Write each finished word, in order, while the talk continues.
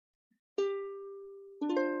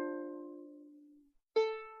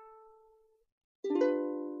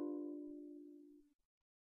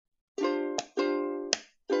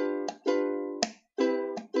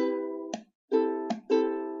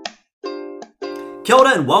Kia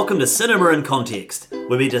ora and welcome to Cinema in Context,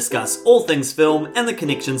 where we discuss all things film and the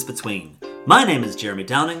connections between. My name is Jeremy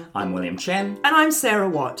Downing. I'm William Chan. And I'm Sarah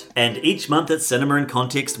Watt. And each month at Cinema in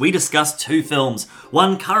Context, we discuss two films,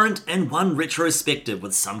 one current and one retrospective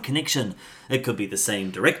with some connection. It could be the same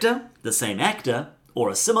director, the same actor, or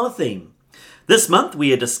a similar theme. This month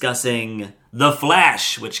we are discussing The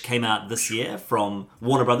Flash, which came out this year from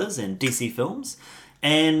Warner Brothers and DC Films,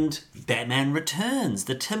 and Batman Returns,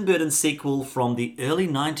 the Tim Burton sequel from the early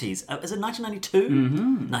 90s. Is it 1992?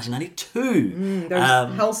 Mm-hmm. 1992. Those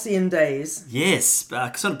halcyon days. Yes,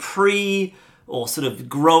 sort of pre or sort of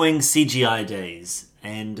growing CGI days.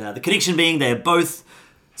 And the connection being they're both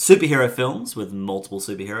superhero films with multiple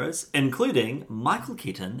superheroes, including Michael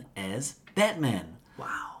Keaton as Batman.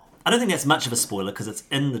 Wow. I don't think that's much of a spoiler because it's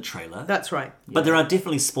in the trailer. That's right. But there are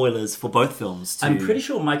definitely spoilers for both films too. I'm pretty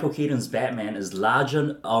sure Michael Keaton's Batman is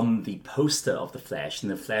larger on the poster of The Flash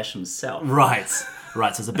than The Flash himself. Right. So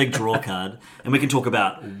it's a big draw card. And we can talk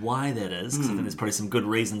about why that is, because I think there's probably some good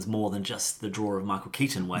reasons more than just the draw of Michael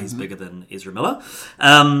Keaton, why he's bigger than Ezra Miller.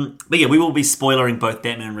 But yeah, we will be spoilering both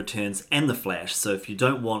Batman Returns and The Flash, so if you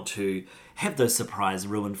don't want to have those surprises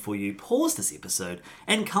ruined for you, pause this episode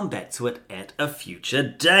and come back to it at a future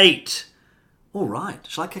date. All right,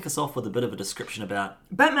 shall I kick us off with a bit of a description about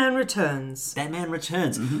Batman Returns. Batman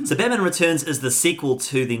Returns. So Batman Returns is the sequel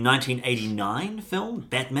to the 1989 film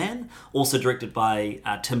Batman, also directed by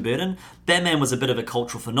Tim Burton. Batman was a bit of a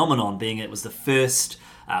cultural phenomenon, being it was the first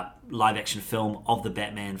live-action film of the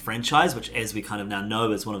Batman franchise, which, as we kind of now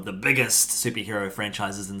know, is one of the biggest superhero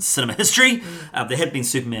franchises in cinema history. There had been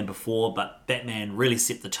Superman before, but Batman really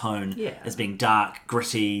set the tone as being dark,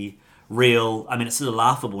 gritty, real. I mean, it's sort of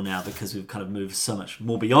laughable now because we've kind of moved so much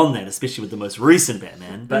more beyond that, especially with the most recent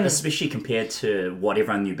Batman. But especially compared to what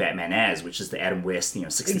everyone knew Batman as, which is the Adam West,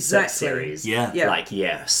 66 series.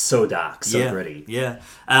 Yeah. So dark, so gritty. Yeah.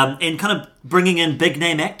 And kind of bringing in big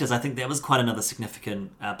name actors, I think that was quite another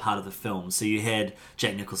significant part of the film. So you had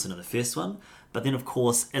Jack Nicholson in the first one, but then of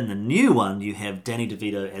course in the new one you have Danny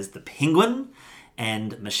DeVito as the Penguin,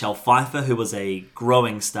 and Michelle Pfeiffer, who was a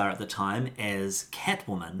growing star at the time, as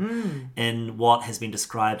Catwoman in what has been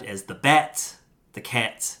described as the Bat, the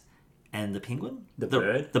Cat, and the Penguin? The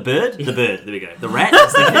Bird. The Bird? The Bird, there we go. The Rat?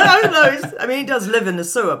 Is the I mean, he does live in the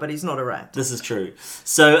sewer, but he's not a rat. This is true.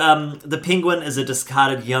 So the Penguin is a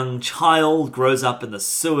discarded young child, grows up in the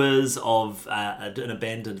sewers of an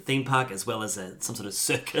abandoned theme park, as well as some sort of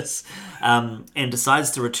circus, and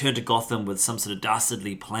decides to return to Gotham with some sort of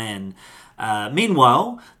dastardly plan.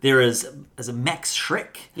 Meanwhile, there is a Max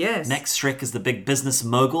Schreck. Yes. Max Schreck is the big business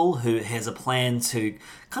mogul who has a plan to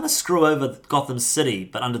kind of screw over Gotham City,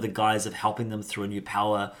 but under the guise of helping them through a new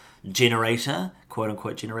power generator,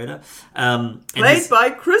 quote-unquote generator. Played by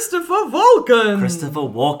Christopher Walken. Christopher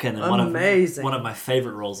Walken. And amazing. One of my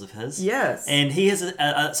favourite roles of his. Yes. And he has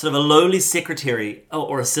a sort of a lowly secretary,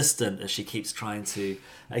 or assistant, as she keeps trying to...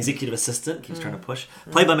 Executive assistant, keeps trying to push.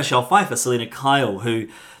 Played by Michelle Pfeiffer, Selena Kyle, who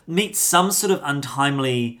meets some sort of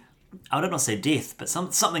untimely, I don't want to say death, but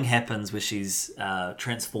something happens where she's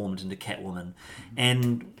transformed into Catwoman.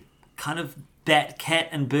 And kind of bat, cat,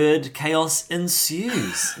 and bird chaos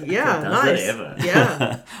ensues. Yeah, nice.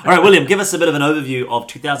 Yeah. All right, William, give us a bit of an overview of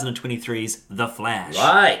 2023's The Flash.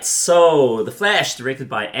 Right, so The Flash, directed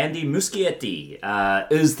by Andy Muschietti,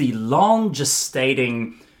 is the long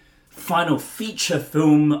gestating final feature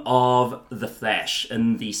film of The Flash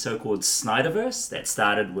in the so-called Snyderverse that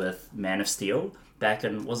started with Man of Steel back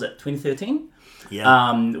in, was it 2013?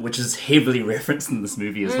 Yeah. Which is heavily referenced in this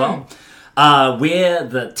movie as well. Where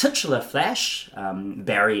the titular Flash,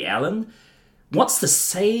 Barry Allen, wants to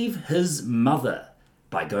save his mother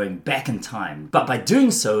by going back in time, but by doing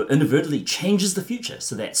so inadvertently changes the future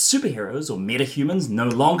so that superheroes or metahumans no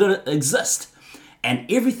longer exist. And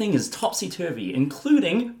everything is topsy-turvy,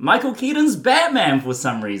 including Michael Keaton's Batman for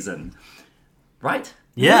some reason. Right?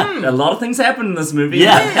 Yeah. A lot of things happen in this movie.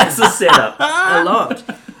 Yeah. That's the setup. A lot.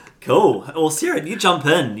 Cool. Well, Sarah, you jump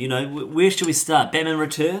in. Where should we start? Batman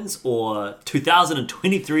Returns or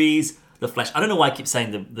 2023's The Flash? I don't know why I keep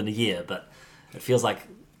saying the year, but it feels like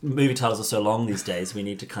movie titles are so long these days, we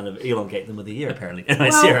need to kind of elongate them with a year, apparently. Anyway,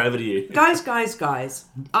 Well, Sarah, over to you. Guys,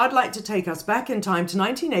 I'd like to take us back in time to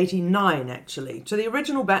 1989, actually, to the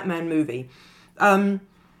original Batman movie.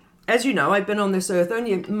 As you know, I've been on this earth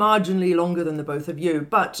only marginally longer than the both of you,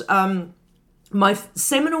 but my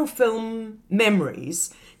seminal film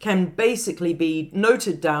memories can basically be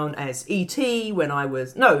noted down as E.T.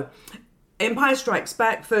 Empire Strikes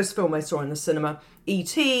Back, first film I saw in the cinema.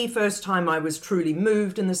 E.T., first time I was truly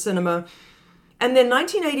moved in the cinema. And then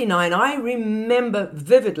 1989, I remember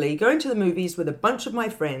vividly going to the movies with a bunch of my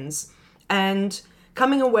friends and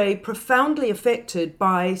coming away profoundly affected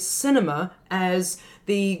by cinema as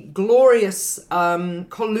the glorious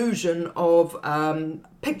collusion of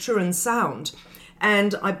picture and sound.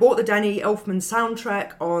 And I bought the Danny Elfman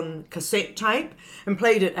soundtrack on cassette tape and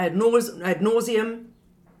played it ad nauseum.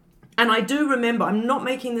 And I do remember, I'm not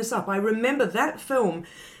making this up, I remember that film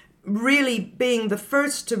really being the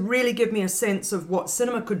first to really give me a sense of what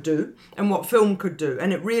cinema could do and what film could do.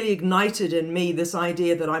 And it really ignited in me this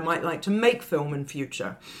idea that I might like to make film in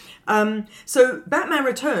future. So Batman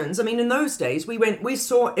Returns, I mean, in those days, we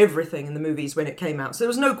saw everything in the movies when it came out. So there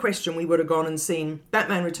was no question we would have gone and seen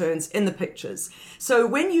Batman Returns in the pictures. So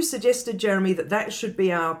when you suggested, Jeremy, that should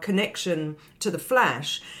be our connection to The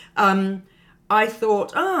Flash, I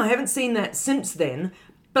thought, I haven't seen that since then.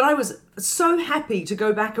 But I was so happy to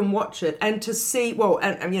go back and watch it and to see,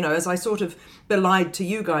 and as I sort of belied to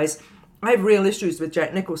you guys, I have real issues with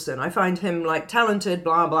Jack Nicholson. I find him talented,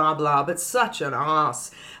 blah, blah, blah, but such an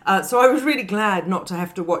ass. So I was really glad not to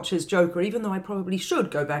have to watch his Joker, even though I probably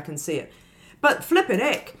should go back and see it. But flippin'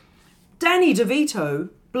 heck, Danny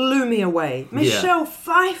DeVito blew me away. Michelle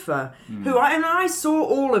Pfeiffer, who I saw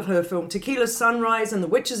all of her film, Tequila Sunrise and The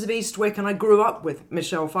Witches of Eastwick, and I grew up with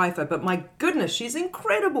Michelle Pfeiffer, but my goodness, she's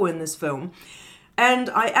incredible in this film. And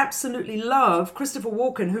I absolutely love Christopher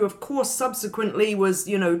Walken, who of course subsequently was,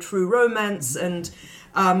 True Romance and,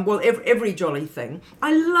 every jolly thing.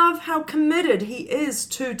 I love how committed he is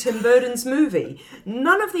to Tim Burton's movie.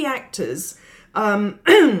 None of the actors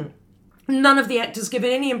give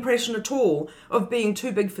any impression at all of being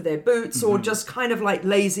too big for their boots or just kind of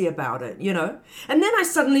lazy about it, And then I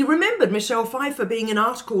suddenly remembered Michelle Pfeiffer being in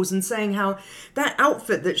articles and saying how that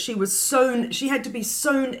outfit that she had to be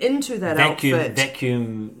sewn into that outfit.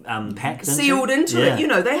 Vacuum packed sealed into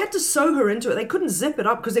it. They had to sew her into it. They couldn't zip it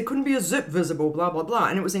up because there couldn't be a zip visible, blah, blah, blah.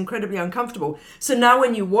 And it was incredibly uncomfortable. So now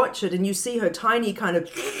when you watch it and you see her tiny kind of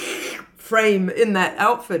frame in that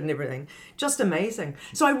outfit and everything, just amazing.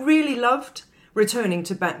 So I really loved returning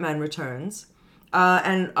to Batman Returns,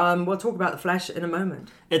 and we'll talk about The Flash in a moment.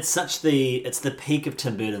 It's the peak of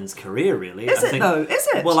Tim Burton's career, really. Is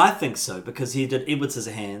it? Well, I think so, because he did Edward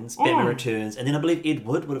Scissorhands, Batman Returns, and then I believe Ed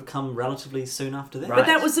Wood would have come relatively soon after that. Right. But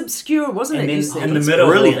that was obscure, wasn't and it? Then in the middle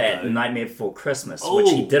of that, Nightmare Before Christmas, which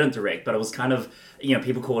he didn't direct, but it was kind of,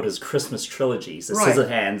 people call it his Christmas trilogy. So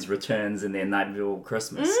Scissorhands, Returns, and then Nightmare Before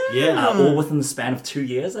Christmas. All within the span of 2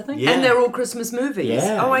 years, I think. Yeah. And they're all Christmas movies.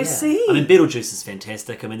 Yeah, I see. I mean, Beetlejuice is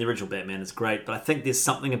fantastic. I mean, the original Batman is great, but I think there's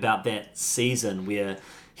something about that season where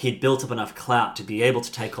he'd built up enough clout to be able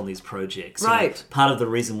to take on these projects. Right. Part of the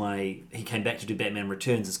reason why he came back to do Batman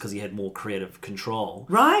Returns is because he had more creative control.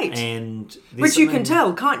 Right. And which you can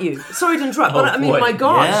tell, can't you? Sorry to interrupt, but I mean, my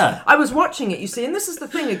gosh. Yeah. I was watching it, you see, and this is the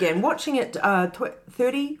thing again, watching it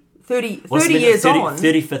 30 years on.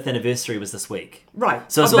 35th anniversary was this week.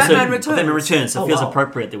 Right. So it's also Batman Returns. So it feels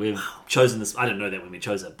appropriate that we've chosen this. I didn't know that when we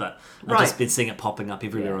chose it, but I've just been seeing it popping up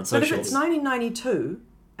everywhere on socials. But if it's 1992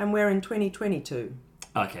 and we're in 2022...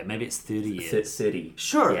 Okay, maybe it's 30 years. 30.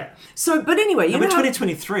 Sure. Yeah. So, but anyway, we're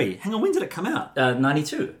 2023. Hang on, when did it come out?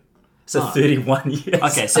 92. So 31 years.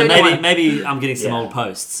 Okay, so maybe I'm getting some old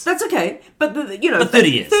posts. That's okay, but but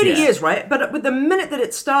 30 years. 30 years, right? But with the minute that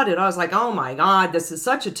it started, I was like, oh my God, this is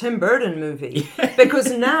such a Tim Burton movie.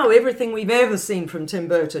 Because now everything we've ever seen from Tim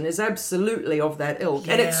Burton is absolutely of that ilk.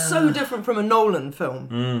 Yeah. And it's so different from a Nolan film.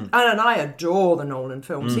 And I adore the Nolan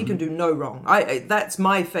films. He can do no wrong. That's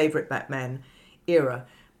my favourite Batman era.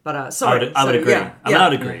 But sorry, I would agree. Yeah, I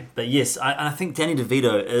would agree. But yes, I think Danny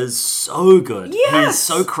DeVito is so good. Yes. He's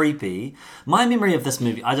so creepy. My memory of this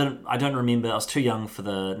movie, I don't remember. I was too young for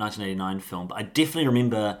the 1989 film, but I definitely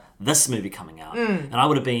remember this movie coming out. And I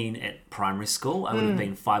would have been at primary school. I would have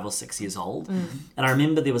been 5 or 6 years old. And I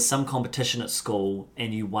remember there was some competition at school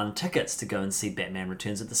and you won tickets to go and see Batman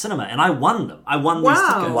Returns at the cinema. And I won them. I won these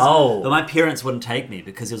tickets. Wow. But my parents wouldn't take me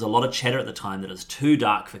because there was a lot of chatter at the time that it was too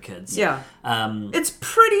dark for kids. Yeah. It's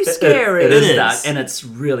pretty scary. It is dark, and it's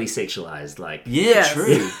really sexualized.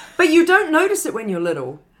 True. But you don't notice it when you're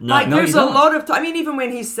little. No, there's a lot of... I mean, even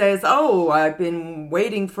when he says, oh, I've been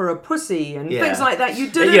waiting for a pussy and things like that, you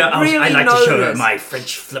didn't really notice. I like to show her my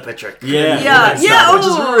French flipper trick. Which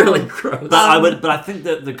is really gross. But I think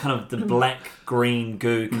that the kind of the black-green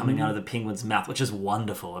goo coming out of the penguin's mouth, which is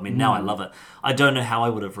wonderful. I mean, now I love it. I don't know how I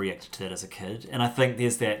would have reacted to that as a kid. And I think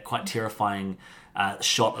there's that quite terrifying...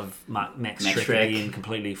 shot of Max Schreck being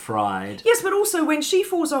completely fried. Yes, but also when she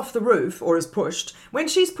falls off the roof, or is pushed, when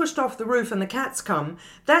she's pushed off the roof and the cats come,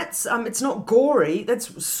 that's it's not gory. That's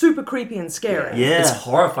super creepy and scary. Yeah. It's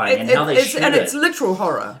horrifying, and how they shoot and it. it's literal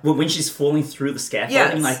horror. When she's falling through the scaffolding,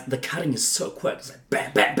 Yes. like the cutting is so quick. It's like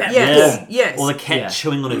bam, bam, bam, Yes. boom. Yes. Or the cat Yeah.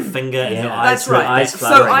 chewing on her finger and her Yeah. eyes. That's right. eyes So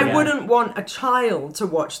fluttering, I yeah. wouldn't want a child to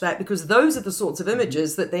watch that, because those are the sorts of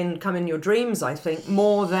images that then come in your dreams, I think,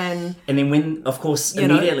 more than... And then when, of course, You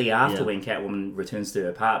know? immediately after Yeah. when Catwoman returns to her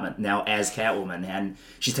apartment, now as Catwoman, and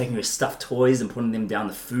she's taking her stuffed toys and putting them down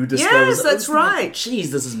the food disposal. Yes, that's It's like, right. Jeez,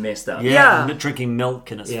 this is messed up. Yeah, Yeah. drinking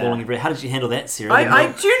milk and it's Yeah. falling everywhere. How did you handle that, Sarah? I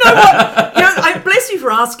do you know what? I bless you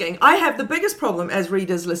for asking. I have the biggest problem, as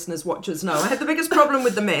readers, listeners, watchers know. I have the biggest problem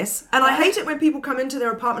with the mess, and I hate it when people come into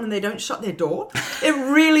their apartment and they don't shut their door. It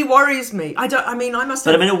really worries me. I must.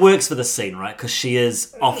 But Have, I mean, it works for the scene, right? Because she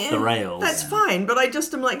is off the rails. That's fine, but I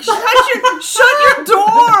just am like, shut your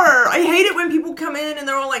door. I hate it when people come in and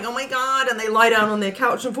they're all like, oh my god, and they lie down on their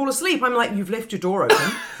couch and fall asleep. I'm like, you've left your door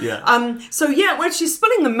open. Yeah. So yeah, when she's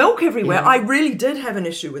spilling the milk everywhere, I really did have an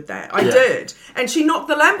issue with that. I did, and she knocked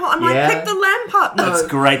the lamp up. I'm Yeah. like, pick the lamp up. No, It's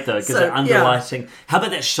great though, because So, they're underlighting. How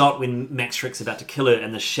about that shot when Max Schreck's about to kill her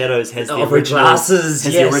and the shadows has the Of her original glasses,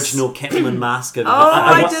 has yes. the original Catwoman mask over Oh, her.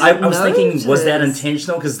 I I was thinking, was that notice.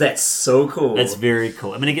 intentional? Because that's so cool. It's very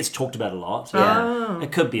cool. I mean, it gets talked about a lot. Oh.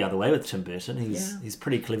 It could be the other way with Tim Burton. He's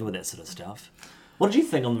pretty clever with that sort of stuff. What did you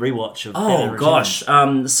think on the rewatch of Batman Oh Returns?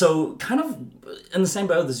 gosh, so kind of in the same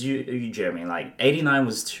boat as you, Jeremy. Like 89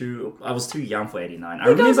 was I was too young for 89. I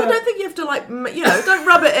Guys, remember I don't think you have to don't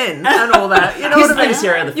rub it in and all that. You know Here's what the I mean? thing,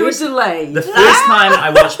 Sarah, You were delayed. the first time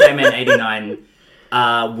I watched Batman 89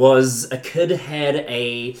 was a kid had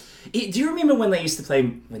a. Do you remember when they used to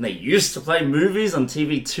play movies on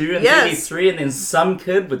TV2 and Yes. TV3, and then some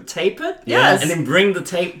kid would tape it, Yes. and then bring the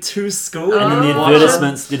tape to school, And then the watch it?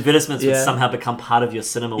 advertisements would Yeah. somehow become part of your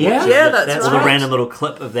cinema Yeah. watching. Yeah, that's Or the right. random little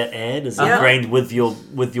clip of that ad is Yeah. ingrained with your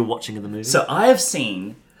watching of the movie. So I have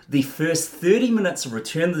seen the first 30 minutes of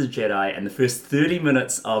Return of the Jedi and the first 30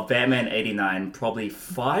 minutes of Batman 89 probably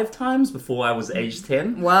 5 times before I was age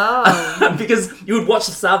 10. Wow. Because you would watch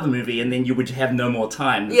the start of the movie and then you would have no more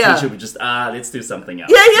time. The Yeah. teacher would just, let's do something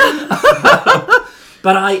else. yeah.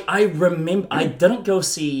 But I remember, I didn't go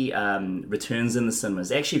see Returns in the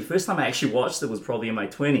cinemas. Actually, the first time I actually watched it was probably in my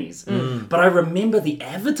 20s. But I remember the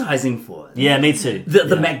advertising for it. yeah, me too.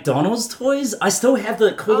 The McDonald's toys, I still have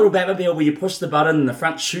the cool little Batmobile where you push the button and the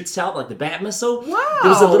front shoots out like the Bat missile. Wow. There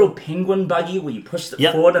was a little penguin buggy where you pushed it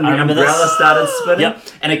Yep, forward and I the remember this. umbrella started spinning. Yep.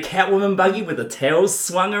 And a Catwoman buggy with the tails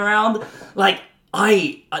swung around. Like,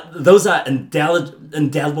 those are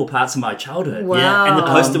indelible parts of my childhood. Wow. Yeah, and the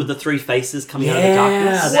poster with the 3 faces coming out of the Yeah,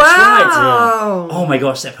 darkness. that's right. Wow. Oh my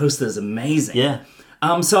gosh, that poster is amazing. Yeah.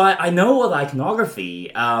 So I know all the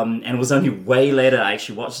iconography, and it was only way later I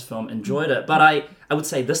actually watched the film, enjoyed it. But I would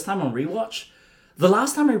say this time on rewatch, the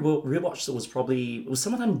last time I rewatched it was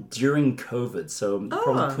sometime during COVID, so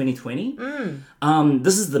probably 2020.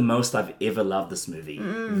 This is the most I've ever loved this movie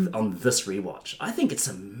on this rewatch. I think it's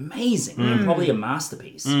amazing and probably a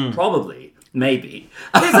masterpiece. Probably. Maybe.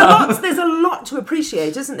 There's a lot to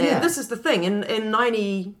appreciate, isn't there? Yeah. This is the thing. In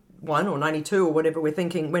 91 or 92 or whatever we're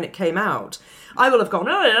thinking when it came out, I will have gone,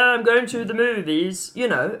 oh yeah, I'm going to the movies,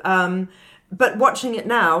 but watching it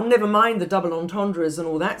now, never mind the double entendres and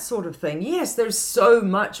all that sort of thing, yes, there's so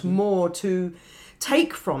much more to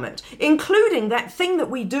take from it, including that thing that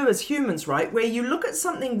we do as humans, right, where you look at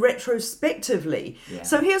something retrospectively. Yeah.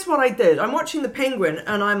 So here's what I did. I'm watching The Penguin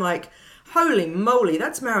and I'm like, holy moly,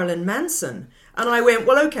 that's Marilyn Manson. And I went,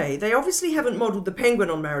 well, okay, they obviously haven't modelled the Penguin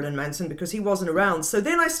on Marilyn Manson because he wasn't around. So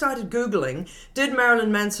then I started Googling, did Marilyn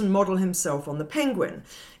Manson model himself on the Penguin?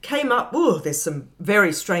 Came up, oh, there's some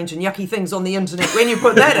very strange and yucky things on the internet when you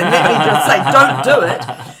put that in. Let me just say, don't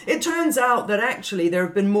do it. It turns out that actually there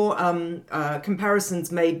have been more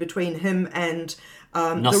comparisons made between him and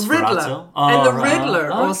the Riddler right.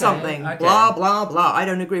 or Okay, something. okay. Blah, blah, blah. I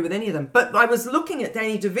don't agree with any of them. But I was looking at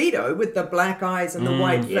Danny DeVito with the black eyes and the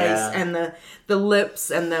white face yeah. and the lips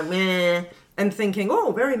and the meh, and thinking,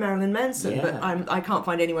 oh, very Marilyn Manson. Yeah. But I can't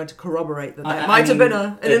find anyone to corroborate that. That might have been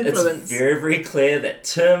an influence. It's very, very clear that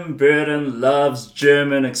Tim Burton loves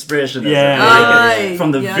German expressionism. Yeah. Aye,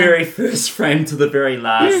 From the yeah. very first frame to the very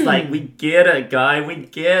last. Like, we get it, guy. We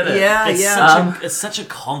get it. Yeah, It's such a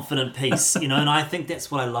confident piece, and I think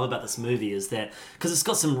that's what I love about this movie is that because it's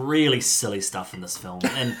got some really silly stuff in this film,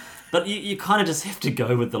 but you kind of just have to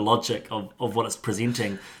go with the logic of what it's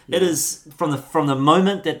presenting. Yeah. It is from the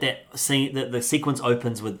moment that the sequence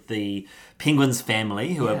opens with the Penguin's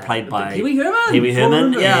family, who are played by Pee Wee Herman. Pee Wee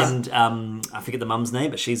Herman, Yeah. and I forget the mum's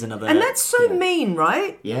name, but she's another. And that's so mean,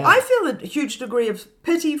 right? Yeah. I feel a huge degree of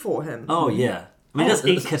pity for him. Oh yeah. I mean, he does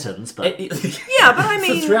eat kittens, but Yeah, but I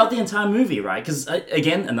mean... throughout the entire movie, right? Because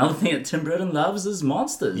again, another thing that Tim Burton loves is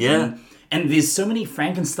monsters. Yeah. And there's so many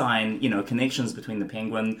Frankenstein, connections between the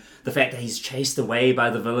penguin, the fact that he's chased away by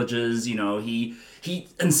the villagers, he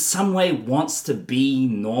in some way wants to be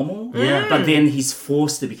normal, but then he's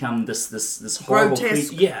forced to become this horrible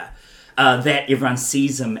grotesque. that everyone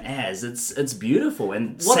sees him as. It's beautiful.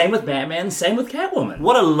 And same with Batman, same with Catwoman.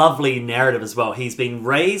 what a lovely narrative as well. He's been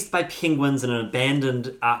raised by penguins in an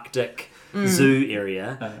abandoned Arctic zoo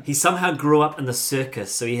area. He somehow grew up in the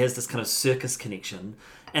circus, so he has this kind of circus connection.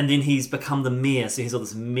 And then he's become the mayor, so he's all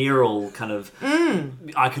this mayoral kind of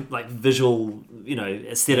visual,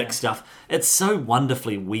 aesthetic stuff. It's so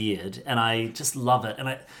wonderfully weird, and I just love it.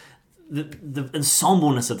 And the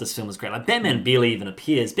ensembleness of this film is great. Like, Batman barely even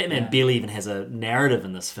appears. Batman barely even has a narrative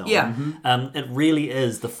in this film. Yeah. It really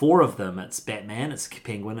is the four of them. It's Batman, it's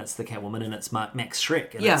Penguin, it's the Catwoman, and it's Max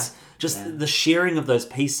Schreck. And it's just the sharing of those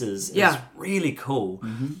pieces is really cool.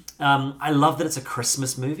 I love that it's a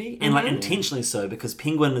Christmas movie, and intentionally so, because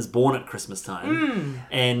Penguin is born at Christmas time,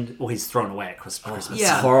 and he's thrown away at Christmas. Yeah. It's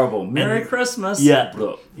horrible. Merry Christmas. Yeah.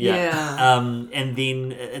 Blah. Yeah. And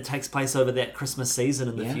then it takes place over that Christmas season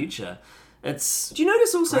in the future. It's Do you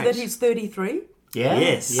notice also Great. that he's 33? Yeah.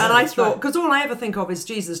 Yes. Yeah, And I that's thought, right. because all I ever think of is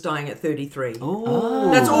Jesus dying at 33. oh,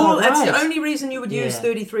 That's all. right. That's the only reason you would use Yeah.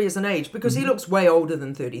 33 as an age, because he looks way older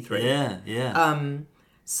than 33. yeah.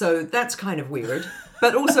 So that's kind of weird.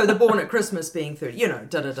 But also the Born at Christmas being 30,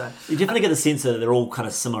 da-da-da. You definitely get the sense that they're all kind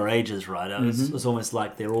of similar ages, right? It's almost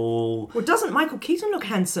like they're all... Well, doesn't Michael Keaton look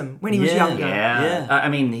handsome when he was Yeah. younger? Yeah. Yeah. I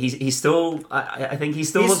mean, he's still. I think he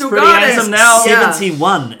still He's looks still pretty got it. handsome now. Yeah.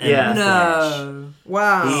 71 in Yeah. Flash. No.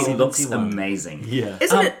 Wow. He looks 71. amazing. Yeah.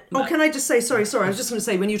 Isn't it? Oh, can I just say, sorry, I was just going to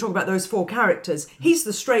say, when you talk about those four characters, he's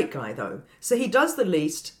the straight guy, though. So he does the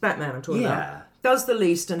least, Batman I'm talking Yeah. about, does the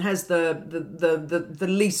least and has the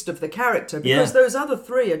least of the character, because Yeah. those other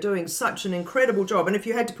three are doing such an incredible job. And if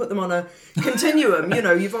you had to put them on a continuum,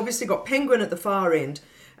 you've obviously got Penguin at the far end,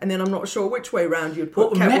 and then I'm not sure which way round you'd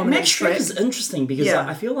put Catwoman Max and Schreck Shrek. is interesting because Yeah.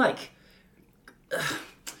 I feel like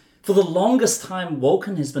for the longest time,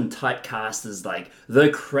 Walken has been typecast as like the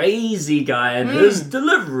crazy guy, and his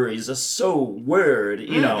deliveries are so weird,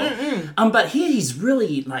 But here he's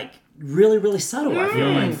really like really subtle. I feel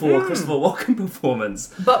like for a Christopher Walken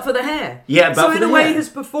performance. But for the hair. Yeah, but so for in the a way, hair. his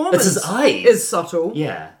performance It's his eyes. is subtle.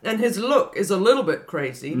 Yeah. And his look is a little bit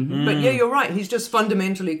crazy. But yeah, you're right. He's just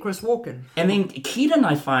fundamentally Chris Walken. And then Keaton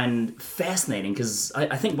I find fascinating because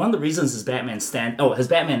I think one of the reasons his Batman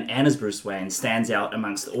and his Bruce Wayne stands out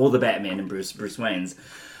amongst all the Batman and Bruce Waynes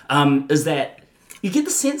is that you get the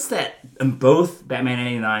sense that in both Batman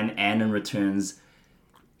 89 and in Returns,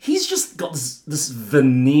 he's just got this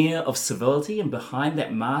veneer of civility, and behind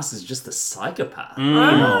that mask is just a psychopath.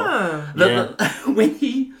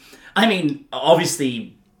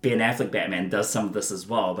 Obviously Ben Affleck Batman does some of this as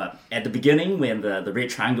well, but at the beginning when the Red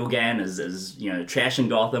Triangle Gang is trashing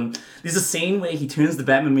Gotham, there's a scene where he turns the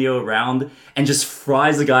Batmobile around and just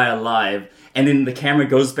fries a guy alive, and then the camera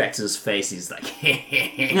goes back to his face. He's like,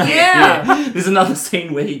 Yeah. There's another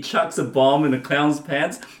scene where he chucks a bomb in a clown's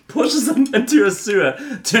pants, pushes him into a sewer,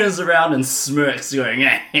 turns around and smirks, going,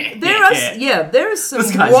 There is some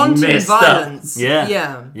This guy's wanton messed up. violence.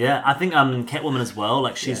 Yeah. I think Catwoman as well.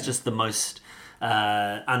 Like, she's just the most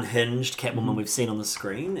unhinged Catwoman we've seen on the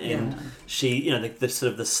screen, and she, the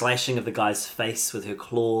sort of the slashing of the guy's face with her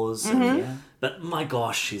claws. But my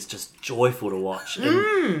gosh, she's just joyful to watch.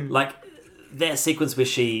 And, like, that sequence where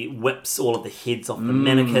she whips all of the heads off the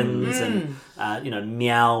mannequins and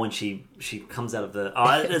meow when she comes out of the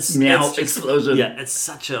Meow explosion. Yeah, it's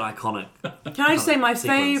such an iconic. Can I say my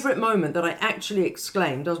sequence. favourite moment that I actually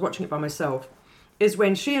exclaimed, I was watching it by myself, is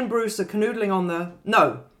when she and Bruce are canoodling on the...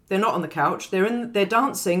 No, they're not on the couch. They're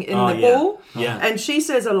dancing in the hall. Yeah. And she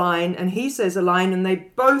says a line and he says a line, and they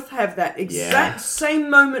both have that exact same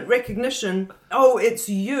moment recognition. Oh, it's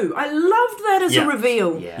you. I loved that as a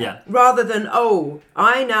reveal. Yeah. Rather than, oh,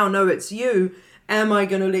 I now know it's you. Am I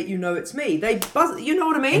going to let you know it's me? They buzz. You know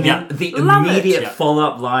what I mean? Yeah. The Love immediate it.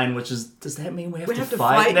 follow-up line, which is, does that mean we have to to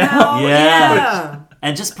fight now. now? Yeah.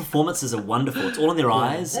 And just performances are wonderful. It's all in their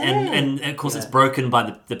eyes, and of course it's broken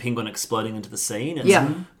by the penguin exploding into the scene.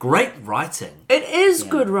 It's great writing. It is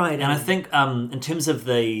good writing. And I think in terms of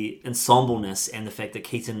the ensembleness and the fact that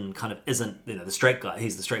Keaton kind of isn't the straight guy,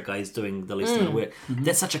 he's the straight guy, he's doing the least amount of work,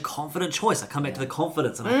 that's such a confident choice. I come back to the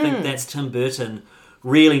confidence, and I think that's Tim Burton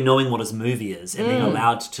really knowing what his movie is and being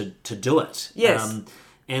allowed to do it. Yes.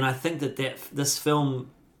 And I think that this film...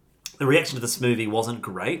 The reaction to this movie wasn't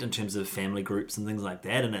great in terms of family groups and things like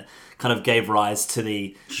that, and it kind of gave rise to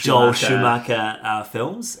the Joel Schumacher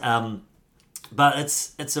films. But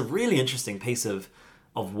it's a really interesting piece of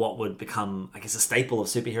what would become, I guess, a staple of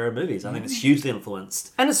superhero movies. I think it's hugely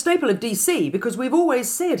influenced. And a staple of DC, because we've always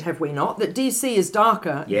said, have we not, that DC is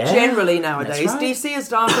darker Yeah, generally nowadays. that's right. DC is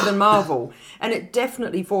darker than Marvel, and it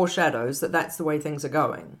definitely foreshadows that that's the way things are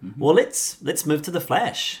going. Well, let's move to The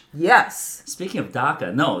Flash. Yes. Speaking of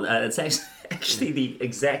darker, no, it's actually the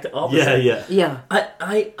exact opposite. Yeah.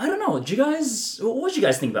 I don't know. What did you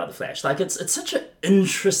guys think about The Flash? Like, it's such an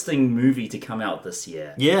interesting movie to come out this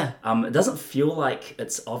year. Yeah. It doesn't feel like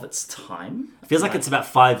it's of its time. Feels like it's about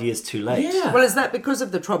 5 years too late. Yeah. Well, is that because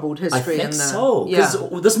of the troubled I history? think and the, so. Yeah.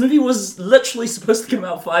 Because this movie was literally supposed to come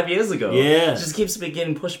out 5 years ago. Yeah. It just keeps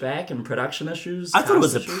getting pushed back and production issues. I thought it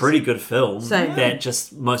was a cast issues. pretty good film. Same. That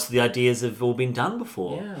just most of the ideas have all been done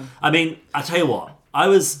before. Yeah. I mean, I tell you what.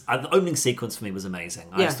 The opening sequence for me was amazing.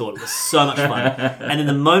 I Yeah. just thought it was so much fun. And in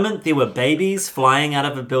the moment there were babies flying out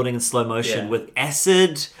of a building in slow motion Yeah. with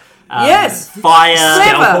acid, Yes. fire,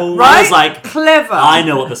 Clever, scalpel. right? I was like, Clever. I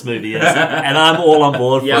know what this movie is, and I'm all on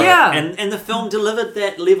board for it. Yeah. And the film delivered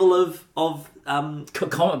that level of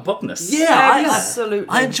Comic bookness. Absolutely.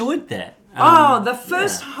 I enjoyed that. The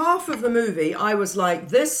first half of the movie, I was like,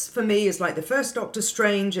 this for me is like the first Doctor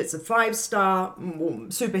Strange. It's a 5-star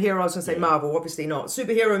superhero. I was going to say Marvel, obviously not.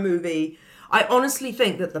 Superhero movie. I honestly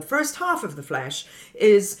think that the first half of The Flash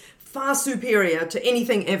is far superior to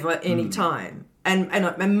anything ever, any time.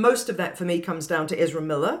 And most of that for me comes down to Ezra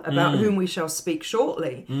Miller, about whom we shall speak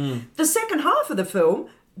shortly. The second half of the film,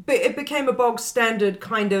 it became a bog standard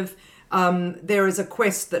kind of, there is a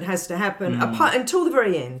quest that has to happen until the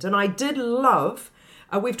very end. And I did love,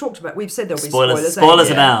 we've said there'll be spoilers. Spoilers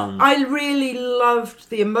abound. I really loved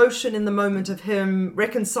the emotion in the moment of him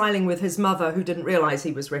reconciling with his mother, who didn't realise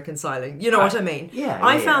he was reconciling. You know what I mean?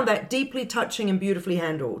 I found that deeply touching and beautifully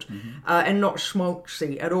handled, and not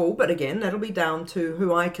schmaltzy at all. But again, that'll be down to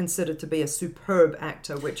who I consider to be a superb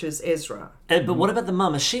actor, which is Ezra. But what about the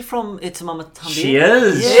mum? Is she from It's Mama Tumbi? She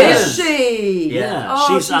is. Is she? Yeah,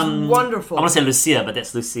 Oh, she's wonderful. I want to say Lucia, but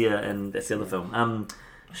that's Lucia, and that's the other film.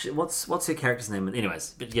 What's her character's name?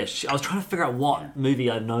 Anyways, but yeah, I was trying to figure out what movie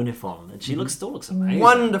I'd known her from, and she still looks amazing.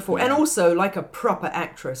 Wonderful, and also like a proper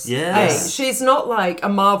actress. Yes. Hey, she's not like a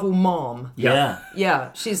Marvel mom. Yeah.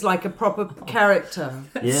 Yeah, she's like a proper character.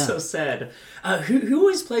 Yeah. So sad. Who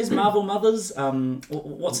always plays Marvel mothers?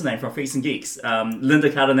 What's her name from Freaks and Geeks? Linda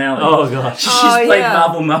Cardinale. Oh gosh. She's Oh, played yeah.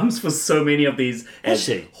 Marvel mums for so many of these. Has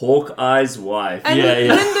she? Hawkeye's wife. And Yeah,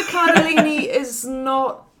 yeah. Linda Cardellini is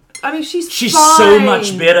not. I mean, she's She's fine. so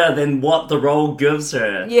much better than what the role gives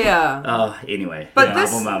her. Yeah. Anyway. But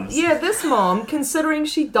Marvel mums. this mom, considering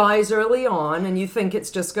she dies early on, and you think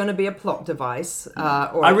it's just going to be a plot device,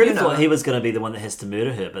 or I really you know, thought he was going to be the one that has to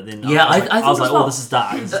murder her, but then Yeah, I was I thought like, as well. oh, this is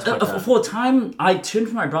dark. This is quite dark. For a time, I turned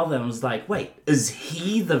to my brother and was like, wait, is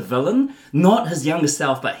he the villain? Not his younger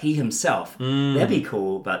self, but he himself. That'd be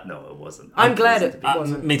cool, but no, it wasn't. I'm glad Wasn't it to be.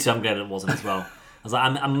 wasn't. Me too. I'm glad it wasn't as well. I was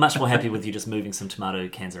like, I'm much more happy with you just moving some tomato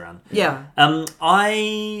cans around. Yeah.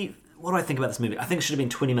 What do I think about this movie? I think it should have been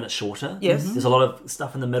 20 minutes shorter. Yes. There's a lot of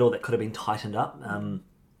stuff in the middle that could have been tightened up,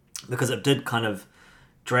 because it did kind of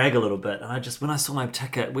drag a little bit. And when I saw my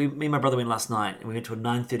ticket, me and my brother went last night, and we went to a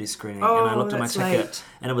 9:30 screening, and I looked at my that's ticket, late.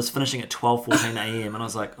 and it was finishing at 12:14 a.m. And I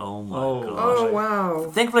was like, oh my gosh. Oh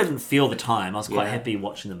wow. Thankfully, I didn't feel the time. I was quite Yeah. happy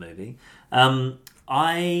watching the movie.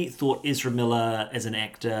 I thought Ezra Miller as an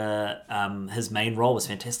actor, his main role was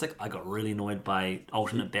fantastic. I got really annoyed by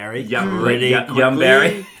alternate Barry. Young quickly.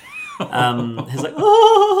 Barry. He's like,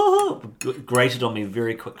 oh, grated on me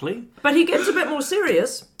very quickly. But he gets a bit more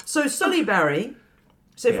serious. So silly Barry.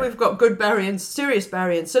 So if we've got good Barry and serious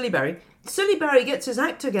Barry and silly Barry gets his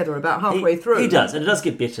act together about halfway through. He does, and it does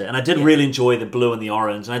get better. And I did really enjoy the blue and the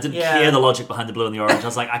orange, and I didn't care the logic behind the blue and the orange. I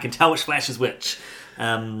was like, I can tell which Flash is which.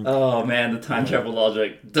 Oh man, the time travel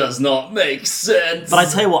logic does not make sense. But I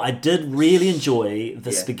tell you what, I did really enjoy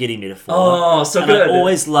the spaghetti metaphor. Oh, so and good.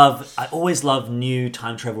 I always love new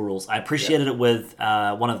time travel rules. I appreciated it with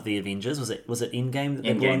one of the Avengers. Was it Endgame? That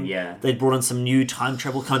they brought Endgame, in? yeah. They brought in some new time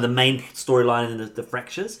travel, kind of the main storyline and the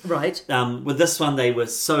fractures. Right. With this one, they were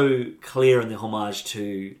so clear in their homage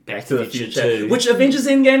to Back to the Future 2. Which Avengers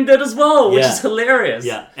Endgame did as well, which Yeah. is hilarious.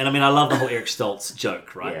 Yeah, and I mean, I love the whole Eric Stoltz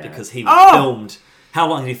joke, right? Yeah. Because he Oh! filmed... How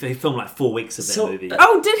long did he film? Like 4 weeks of that So, movie.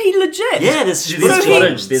 Oh, did he legit? Yeah, there's There's So,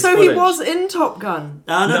 footage, there's he footage. was in Top Gun.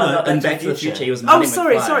 No, in Back to the Future, he was Oh, Marty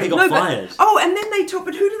sorry. McFly. He got no, fired. But, and then they talk.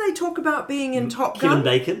 But who do they talk about being in Top Kevin Gun?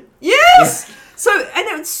 Bacon. Yes. So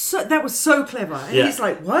that was so clever. And Yeah. he's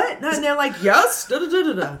like, what? And they're like, yes. Da, da, da,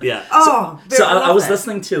 da, da. Yeah. Oh, So I love was that.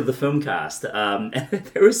 listening to the film cast, and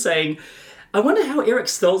they were saying I wonder how Eric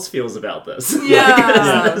Stoltz feels about this.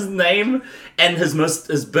 Yeah. His name and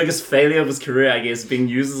his biggest failure of his career, I guess, being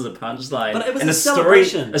used as a punchline. But it was and a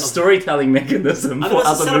celebration a storytelling mechanism I mean, for it was a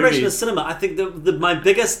other celebration movies. of cinema. I think the one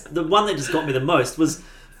that just got me the most was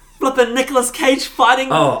flipping Nicolas Cage fighting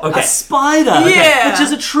a spider. Yeah. Which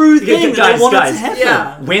is a true thing that I wanted to happen.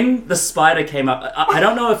 Yeah. When the spider came up, I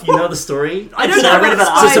don't know if you know the story. I don't So know I read about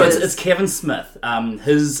about So spiders. it's Kevin Smith.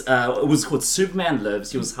 It was called Superman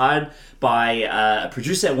Lives. He was hired by a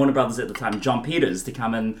producer at Warner Brothers at the time, John Peters, to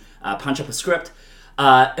come and punch up a script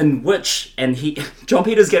John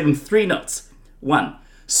Peters gave him 3 notes. 1,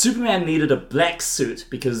 Superman needed a black suit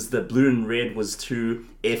because the blue and red was too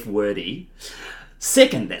F-wordy.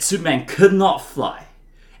 2nd, that Superman could not fly.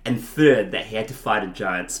 And 3rd, that he had to fight a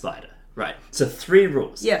giant spider. Right, so 3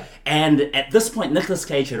 rules. Yeah. And at this point, Nicolas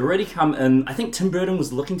Cage had already come in. I think Tim Burton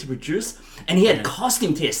was looking to produce, and he had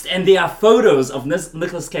costume tests. And there are photos of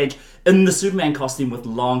Nicolas Cage in the Superman costume with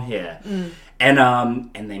long hair.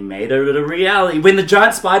 And they made it a reality. When the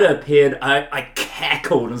giant spider appeared, I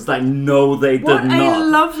cackled and was like, no, they did What not. a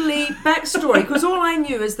lovely backstory, because all I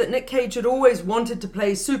knew is that Nick Cage had always wanted to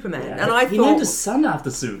play Superman, and I he thought, named his son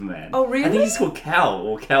after Superman. Oh, really? I think he's called Cal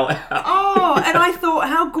or Cal. oh, and I thought,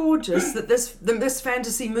 how gorgeous that this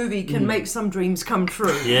fantasy movie can make some dreams come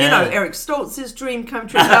true. Yeah. You know, Eric Stoltz's dream come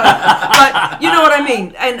true. No, but you know what I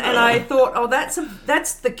mean. And I thought, oh,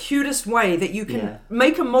 that's the cutest way that you can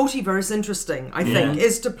make a multiverse interesting. I think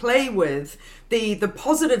is to play with the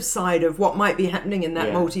positive side of what might be happening in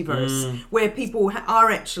that multiverse, where people are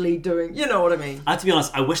actually doing. You know what I mean? To be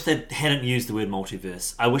honest, I wish they hadn't used the word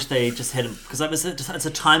multiverse. I wish they just hadn't, because it's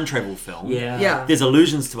a time travel film. Yeah. There's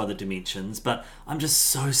allusions to other dimensions, but I'm just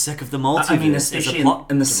so sick of the multiverse. I mean, as a especially plot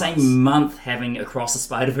in the device. same month having Across the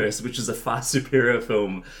Spider-Verse, which is a far superior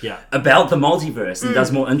film Yeah. about the multiverse and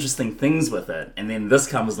does more interesting things with it. And then this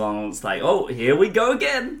comes along and it's like, oh, here we go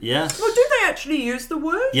again. Yeah. Well, do they actually use the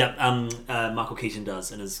word? Yeah, Michael Keaton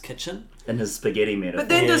does in his kitchen. In his spaghetti metaphor. But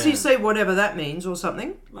then does he Yeah. say whatever that means or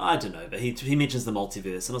something? I don't know, but he mentions the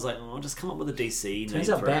multiverse, and I was like, oh, just come up with a DC Turns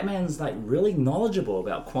name out for it. Batman's like really knowledgeable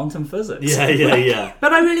about quantum physics. Yeah.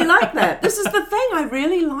 But I really like that. This is the thing I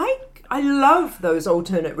really like. I love those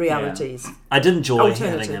alternate realities. I did enjoy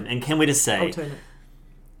Alternative. having him. And can we just say, Alternate.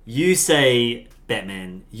 you say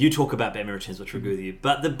Batman, you talk about Batman Returns, which we agree with you,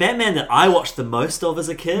 but the Batman that I watched the most of as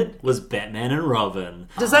a kid was Batman and Robin.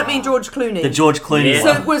 Does that mean George Clooney? The George Clooney Yeah.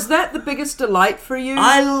 one. So was that the biggest delight for you?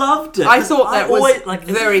 I loved it. I 'cause thought that was always,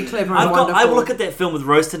 very clever and I wonderful. look at that film with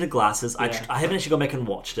rose-tinted glasses. Yeah. I haven't actually gone back and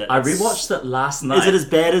watched it. I It's- rewatched it last night. Is it as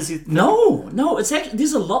bad as you think? No, it's actually,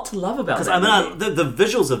 there's a lot to love about Because that I mean, movie. the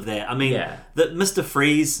visuals of that. I mean, Yeah. that Mr.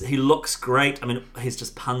 Freeze, he looks great. I mean, he's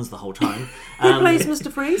just puns the whole time. Who plays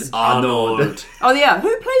Mr. Freeze? Arnold. Oh yeah, who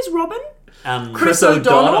plays Robin? Chris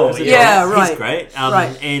O'Donnell. Yeah, right. He's great.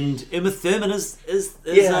 Right. And Uma Thurman is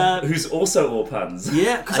who's also all puns.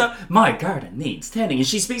 yeah, because My garden needs tending. And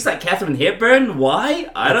she speaks like Katharine Hepburn. Why?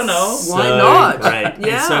 I don't know. Why not? Great. And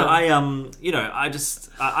Yeah. so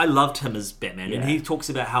I loved him as Batman, and Yeah. he talks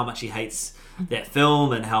about how much he hates that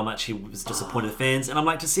film and how much he was disappointed with fans, and I'm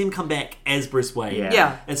like, to see him come back as Bruce Wayne.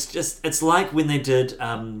 Yeah. It's like when they did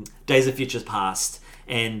Days of Futures Past.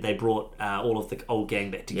 And they brought all of the old gang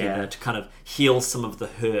back together Yeah. to kind of heal some of the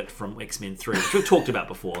hurt from X-Men 3, which we've talked about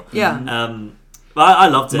before. Yeah. But I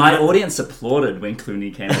loved it. My And audience applauded when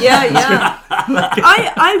Clooney came on. Yeah.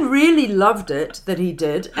 I really loved it that he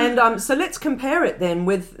did, and so let's compare it then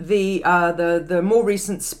with the more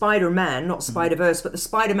recent Spider-Man, not Spider-Verse, but the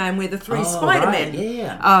Spider-Man where the 3 Spider-Men right,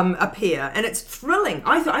 yeah. appear, and it's thrilling.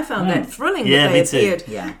 I found that thrilling Yeah, that they me too. appeared.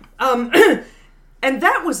 Yeah. And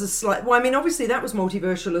that was a slight. Well, I mean, obviously that was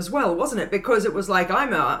multiversal as well, wasn't it? Because it was like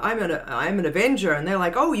I'm an Avenger, and they're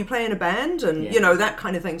like, oh, you play in a band, and you know that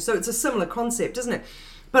kind of thing. So it's a similar concept, isn't it?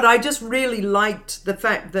 But I just really liked the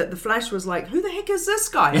fact that the Flash was like, who the heck is this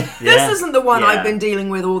guy? This isn't the one Yeah. I've been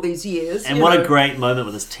dealing with all these years. And you what know? a great moment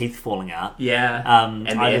with his teeth falling out. Yeah. And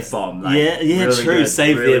the I just- F-bomb. yeah, really true. good.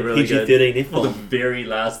 Save really, the really PG-13 good. F-bomb. For the very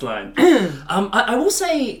last line. I will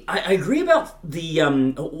say, I agree about the,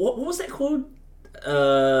 what was that called?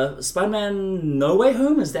 Spider-Man No Way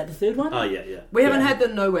Home? Is that the third one? Oh, yeah. We haven't Yeah. had the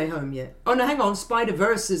No Way Home yet. Oh no, hang on,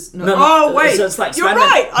 Spider-Verse is no. No, oh wait, so it's like you're Spider-Man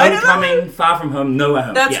right. I don't know. Homecoming, Far From Home, No Way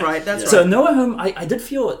Home. That's Yeah. right. That's So right. No Way Home, I did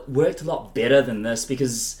feel it worked a lot better than this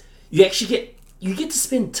because you actually get to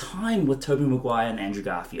spend time with Tobey Maguire and Andrew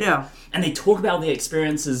Garfield. Yeah. And they talk about their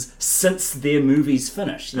experiences since their movies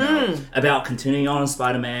finished, you know, about continuing on in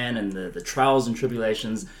Spider-Man and the trials and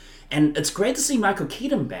tribulations. And it's great to see Michael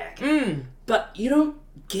Keaton back. But you don't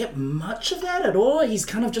get much of that at all. He's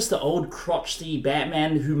kind of just the old crotchety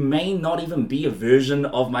Batman who may not even be a version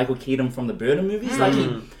of Michael Keaton from the Burton movies. Like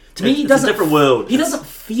to me, he doesn't. It's a different world. He doesn't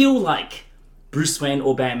feel like Bruce Wayne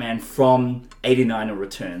or Batman from '89 or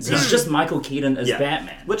Returns. He's just Michael Keaton as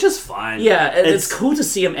Batman. Which is fine. Yeah, it's cool to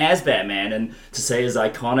see him as Batman and to say his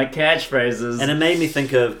iconic catchphrases. And it made me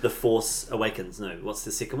think of The Force Awakens. No, what's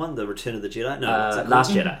the second one? The Return of the Jedi? No, what's it called?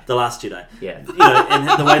 Last Jedi. The Last Jedi. Yeah. You know,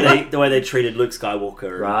 and the way they treated Luke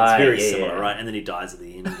Skywalker. Right, It's very yeah, similar, yeah. right? And then he dies at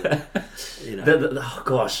the end. And, you know. Oh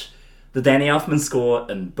gosh. The Danny Elfman score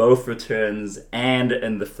in both Returns and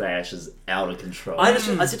in The Flash is out of control. I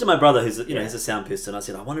said to my brother, who's he's a sound person, I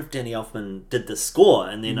said, I wonder if Danny Elfman did the score,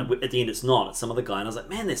 and then at the end it's not. It's some other guy, and I was like,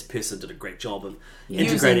 man, this person did a great job of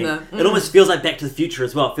integrating. It almost feels like Back to the Future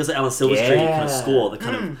as well. It feels like Alan Silverstreet kind of score, the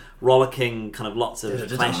kind of rollicking, kind of lots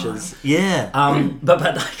of flashes. Yeah.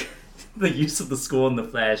 But like the use of the score in The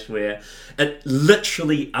Flash, where it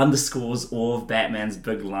literally underscores all of Batman's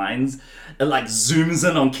big lines. It like zooms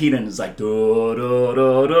in on Keaton. It's like do do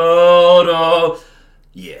do do do.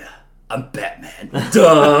 Yeah, I'm Batman.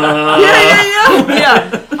 Duh.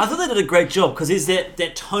 Yeah. I thought they did a great job because there's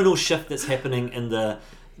that tonal shift that's happening in the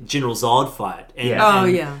General Zod fight.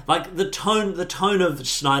 And, like the tone of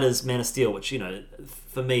Snyder's Man of Steel, which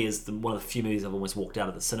for me is one of the few movies I've almost walked out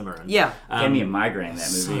of the cinema in. Gave me a migraine,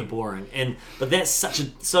 that movie. So boring. But that's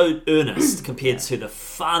so earnest compared to the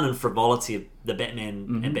fun and frivolity of the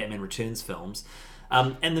Batman and Batman Returns films.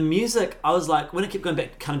 And the music, I was like, when it kept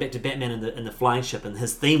coming back to Batman in the flying ship, and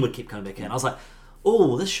his theme would keep coming back in, I was like,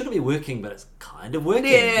 oh, this shouldn't be working, but it's kind of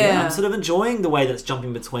working. Yeah. I'm sort of enjoying the way that it's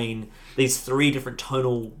jumping between these three different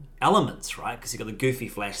tonal elements, right? Because you've got the goofy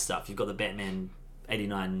Flash stuff, you've got the Batman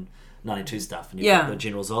 89, 92 stuff, and you've got the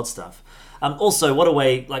General Zod stuff. Also, what a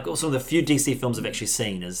way, like some of the few DC films I've actually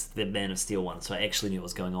seen is the Man of Steel one, so I actually knew what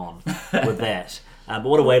was going on with that. But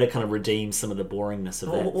what a way to kind of redeem some of the boringness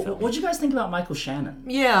of that film. What did you guys think about Michael Shannon?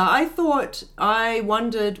 Yeah, I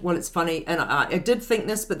wondered, well, it's funny, and I did think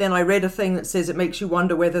this, but then I read a thing that says it makes you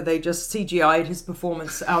wonder whether they just CGI'd his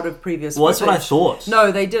performance out of previous Well, that's what I footage. thought.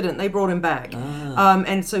 No, they didn't. They brought him back.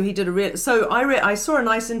 And so he did I saw a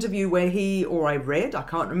nice interview where I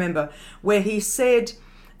can't remember, where he said,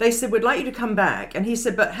 they said, we'd like you to come back. And he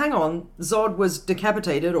said, but hang on, Zod was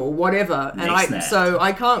decapitated or whatever. And so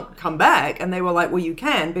I can't come back. And they were like, well, you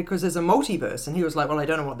can because there's a multiverse. And he was like, well, I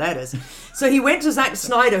don't know what that is. So he went to Zack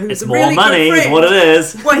Snyder, who's it's a more really money, good friend. is what it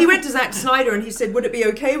is. Well, he went to Zack Snyder and he said, would it be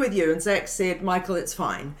okay with you? And Zack said, Michael, it's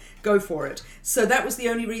fine. Go for it. So that was the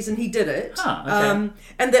only reason he did it. Okay.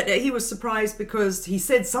 And that he was surprised because he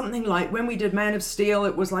said something like, when we did Man of Steel,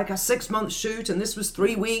 it was like a 6-month shoot and this was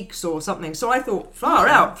 3 weeks or something. So I thought, far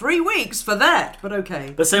out, 3 weeks for that. But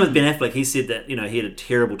okay. But same with Ben Affleck. He said that he had a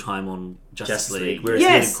terrible time on Justice League, whereas he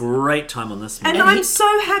had a great time on this movie. And I'm so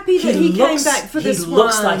happy that he came back for this one. He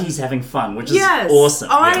looks like he's having fun, which is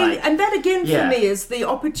awesome. And that again for me is the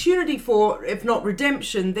opportunity for, if not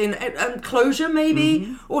redemption, then closure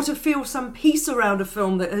maybe, or to feel some peace around a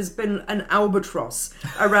film that has been an albatross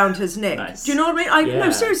around his neck. Nice. Do you know what I mean?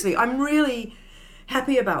 No, seriously, I'm really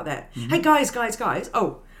happy about that. Hey guys.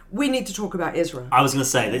 Oh, we need to talk about Ezra. I was going to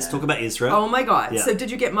say, let's talk about Ezra. Oh my God. Yeah. So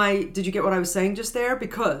did you get what I was saying just there?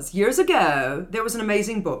 Because years ago, there was an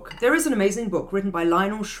amazing book. There is an amazing book written by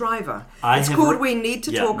Lionel Shriver. It's called We Need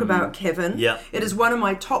to Talk About Kevin. Yeah. It is one of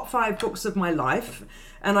my top 5 books of my life.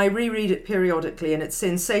 And I reread it periodically, and it's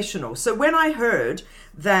sensational. So when I heard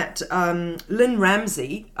that Lynn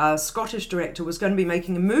Ramsey, a Scottish director, was going to be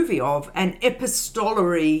making a movie of an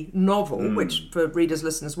epistolary novel, which for readers,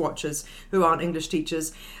 listeners, watchers who aren't English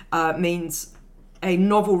teachers, means a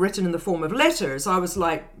novel written in the form of letters, I was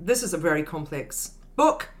like, this is a very complex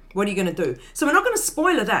book. What are you going to do? So we're not going to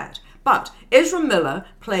spoiler that. But Ezra Miller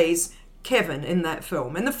plays Kevin in that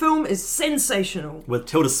film, and the film is sensational with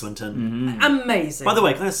Tilda Swinton. Amazing. By the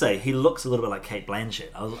way, can I say he looks a little bit like Kate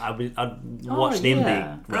Blanchett? I'd watch them be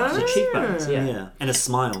the cheekbones, and a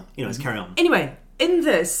smile. His carry on. Anyway, in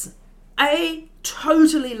this, I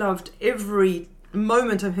totally loved every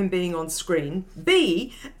moment of him being on screen.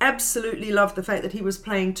 B, absolutely loved the fact that he was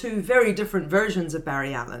playing 2 very different versions of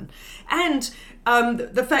Barry Allen. And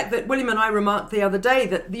the fact that William and I remarked the other day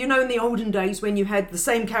that, in the olden days when you had the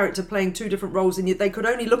same character playing 2 different roles and yet they could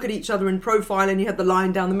only look at each other in profile and you had the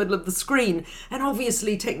line down the middle of the screen. And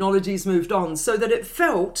obviously technology's moved on so that it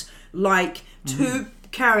felt like 2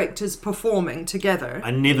 characters performing together.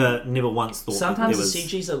 I never once thought sometimes there was... the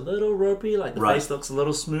CG's a little ropey, like the face looks a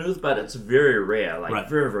little smooth, but it's very rare,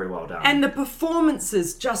 very, very well done. And the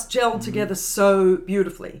performances just gel together so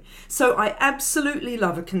beautifully. So I absolutely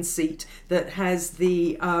love a conceit that has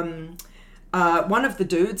the one of the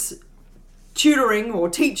dudes tutoring or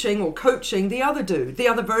teaching or coaching the other dude, the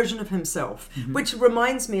other version of himself, which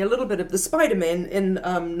reminds me a little bit of the Spider-Man in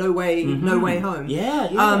No Way Home.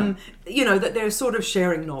 Yeah. You know, that they're sort of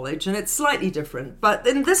sharing knowledge, and it's slightly different. But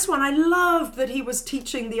in this one, I loved that he was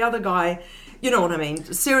teaching the other guy, you know what I mean,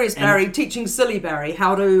 Serious Barry teaching Silly Barry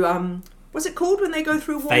how to, what's it called when they go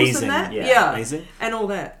through walls Phasing, and that? yeah. Phasing. And all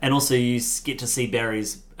that. And also you get to see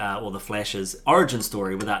Barry's or the Flash's origin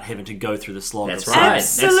story without having to go through the slog. That's of right.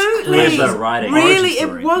 Absolutely. That's clever writing. Really, Origin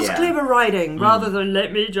story. it was Yeah. clever writing rather than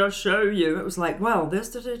let me just show you. It was like, well, this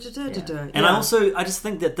da-da-da-da-da-da. And I just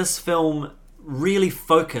think that this film really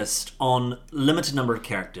focused on limited number of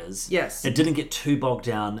characters. Yes. It didn't get too bogged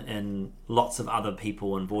down in lots of other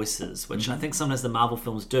people and voices, which I think sometimes the Marvel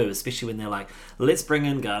films do, especially when they're like, let's bring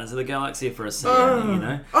in Guardians of the Galaxy for a second, you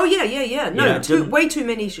know? Oh, yeah. No, Yeah, it didn't- way too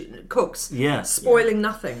many cooks. Yeah. Spoiling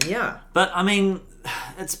nothing, yeah. But I mean,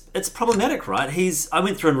 it's problematic, right? I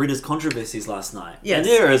went through and read his controversies last night, Yes. and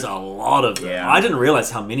there is a lot of them. Yeah. I didn't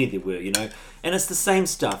realize how many there were, you know. And it's the same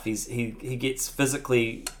stuff. He gets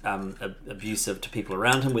physically abusive to people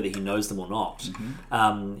around him, whether he knows them or not.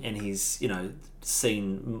 And he's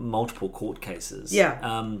seen multiple court cases.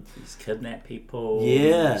 Yeah. He's kidnapped people.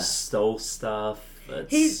 Yeah. Stole stuff.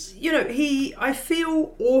 I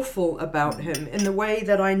feel awful about him in the way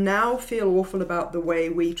that I now feel awful about the way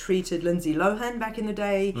we treated Lindsay Lohan back in the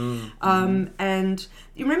day. And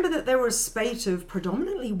you remember that there were a spate of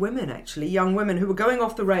predominantly women, actually, young women who were going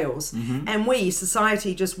off the rails. And we,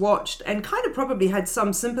 society, just watched and kind of probably had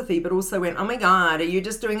some sympathy, but also went, oh my God, are you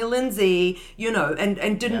just doing a Lindsay? You know,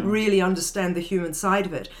 and didn't really understand the human side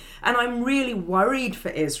of it. And I'm really worried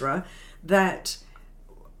for Ezra that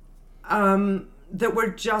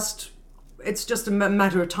it's just a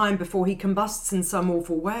matter of time before he combusts in some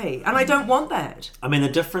awful way. And I don't want that. I mean, the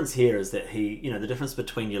difference here is that the difference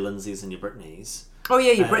between your Lindsays and your Britneys. Oh,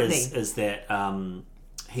 yeah, your Britney. Is that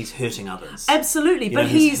he's hurting others. Absolutely, You know, but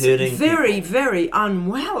he's he's hurting very, people. very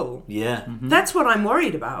unwell. Yeah. That's what I'm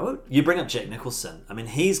worried about. You bring up Jack Nicholson. I mean,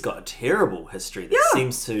 he's got a terrible history that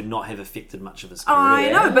seems to not have affected much of his career. I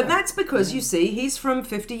know, but that's because, you see, he's from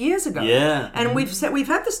 50 years ago. Yeah. And we've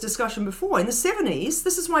had this discussion before. In the 70s,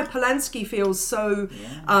 this is why Polanski feels so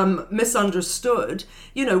misunderstood.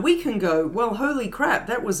 You know, we can go, well, holy crap,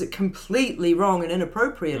 that was completely wrong and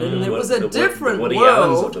inappropriate. And it was a different Woody world.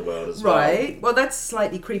 Allen's of the world as well. Right. Well, that's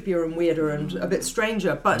slightly creepier and weirder and a bit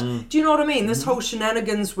stranger. But do you know what I mean? This whole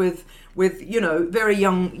shenanigans with very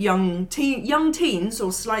young teens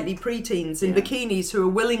or slightly preteens in bikinis who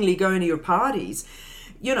are willingly going to your parties.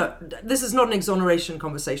 You know, this is not an exoneration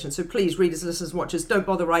conversation, so please, readers, listeners, watchers, don't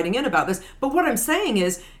bother writing in about this. But what I'm saying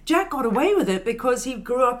is, Jack got away with it because he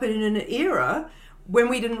grew up in an era when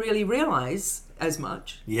we didn't really realise as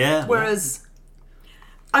much. Yeah. Whereas,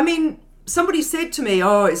 I mean, somebody said to me,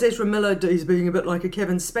 oh, it's Ezra Miller, he's being a bit like a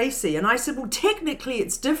Kevin Spacey. And I said, well, technically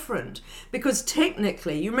it's different. Because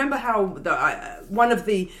technically, you remember how one of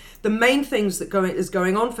the main things that is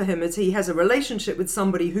going on for him is he has a relationship with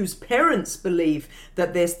somebody whose parents believe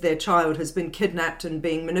that their child has been kidnapped and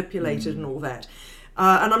being manipulated and all that.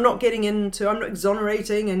 And I'm not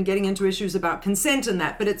exonerating and getting into issues about consent and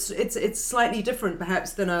that, but it's slightly different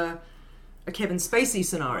perhaps than a Kevin Spacey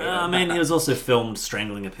scenario. I mean, he was also filmed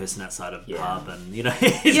strangling a person outside of a pub, and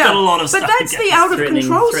he's got a lot of stuff. But that's the out of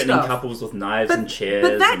control threatening stuff. couples with knives and chairs.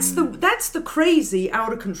 But that's the crazy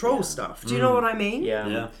out of control stuff. Do you know what I mean?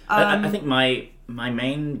 Yeah. I think my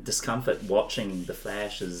main discomfort watching The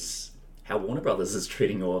Flash is how Warner Brothers is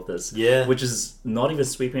treating all of this. Yeah. Which is not even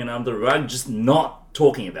sweeping it under the rug, just not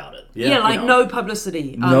talking about it. Yeah, like You know. no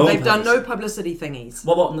publicity. No They've done no publicity. publicity thingies.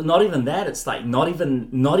 Well, not even that. It's like not even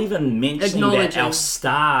mentioning that Acknowledging. our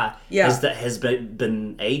star has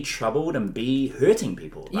been A, troubled, and B, hurting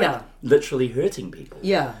people. Like, literally hurting people.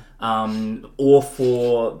 Yeah. Or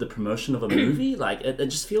for the promotion of a movie. Like it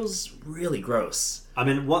just feels really gross. I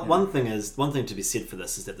mean, one thing to be said for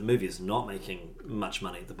this is that the movie is not making much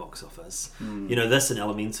money at the box office. You know, this and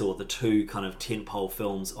Elemental are the two kind of tentpole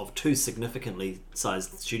films of two significantly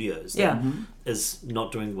sized studios that is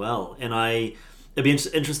not doing well. And it'd be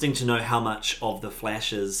interesting to know how much of the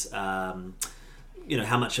Flash's, how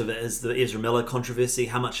much of it is the Ezra Miller controversy,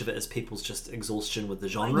 how much of it is people's just exhaustion with the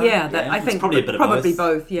genre. I It's think probably a bit of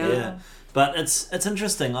both. Yeah. But it's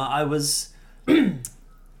interesting. I was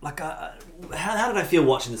like, how did I feel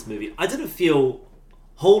watching this movie? I didn't feel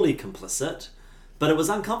wholly complicit, but it was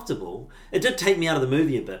uncomfortable. It did take me out of the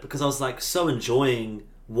movie a bit because I was like so enjoying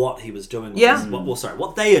what he was doing.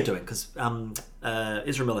 What they are doing, because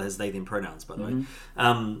Ezra Miller has they them pronouns, by the way.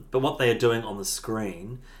 But what they are doing on the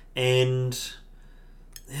screen, and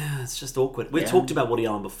it's just awkward. We've talked about Woody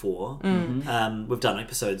Allen before. We've done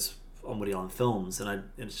episodes on Woody Allen films, and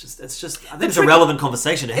it's just I think it's a relevant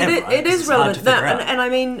conversation to have. Right? It is It's hard to relevant, figure out. and I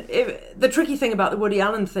mean, the tricky thing about the Woody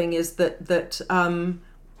Allen thing is that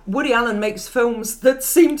Woody Allen makes films that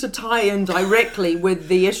seem to tie in directly with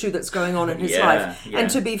the issue that's going on in his life. Yeah. And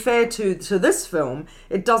to be fair to this film,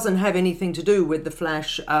 it doesn't have anything to do with the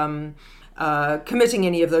Flash committing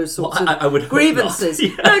any of those sorts I would of hope grievances. not.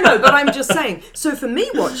 Yeah. No, but I'm just saying. So for me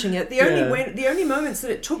watching it, the only moments that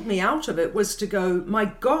it took me out of it was to go, my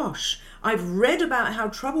gosh, I've read about how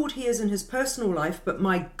troubled he is in his personal life, but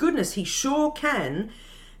my goodness, he sure can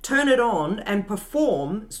turn it on and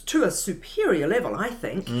perform to a superior level, I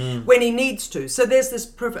think, when he needs to. So there's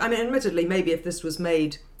this, I mean, admittedly, maybe if this was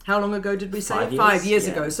made, how long ago did we say? 5 years? 5 years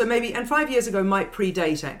Yeah. ago. So maybe, and 5 years ago might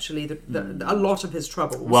predate, actually, a lot of his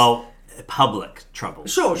troubles. Well, public trouble.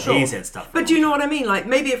 Sure. He's had stuff. But do you know what I mean? Like,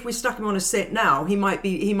 maybe if we stuck him on a set now, he might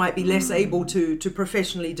be less able to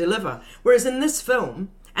professionally deliver. Whereas in this film,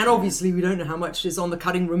 and obviously we don't know how much is on the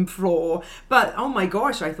cutting room floor, but oh my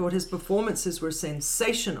gosh, I thought his performances were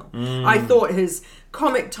sensational. I thought his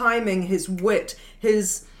comic timing, his wit,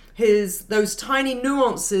 his those tiny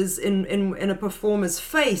nuances in a performer's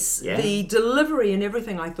face, the delivery and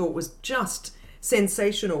everything, I thought was just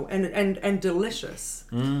sensational and delicious.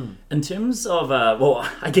 In terms of, well,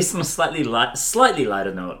 I guess on a slightly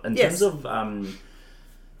lighter note, in Yes. terms of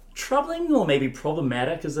troubling or maybe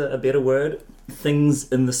problematic is a better word, things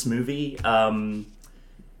in this movie,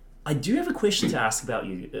 I do have a question to ask about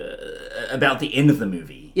you, about the end of the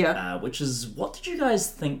movie. Yeah. Which is, what did you guys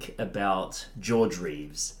think about George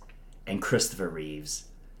Reeves and Christopher Reeves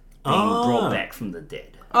being brought back from the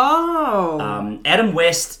dead? Oh. Adam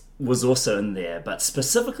West was also in there, but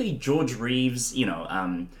specifically George Reeves, you know,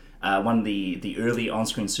 one of the early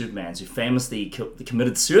on-screen Supermans who famously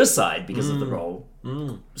committed suicide because of the role,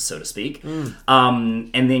 so to speak.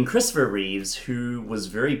 And then Christopher Reeves, who was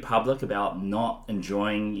very public about not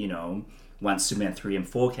enjoying, you know, once Superman 3 and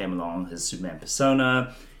 4 came along, his Superman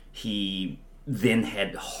persona. He then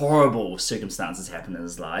had horrible circumstances happen in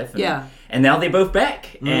his life. And now they're both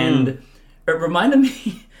back. And it reminded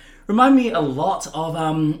me a lot of,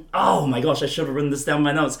 oh my gosh, I should have written this down in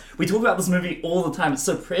my notes. We talk about this movie all the time, it's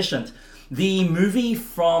so prescient. The movie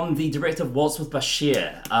from the director of Waltz with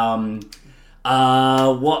Bashir,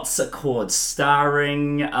 what's it called?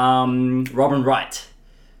 Starring Robin Wright,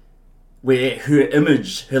 where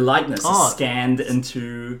her likeness is scanned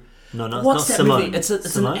into... No, what's not that Simone. movie? It's an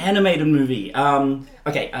Simone? animated movie.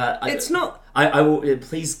 Okay, It's not... I will,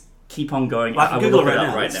 please keep on going. I can will Google look it it right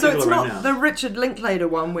up now. right now. So it's Google it not right now. the Richard Linklater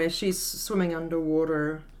one where she's swimming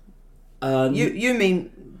underwater. You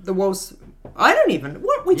mean the Waltz... I don't even...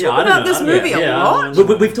 What? We talk I don't about know. this I don't- movie yeah, a I lot? don't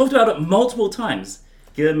know. We've talked about it multiple times.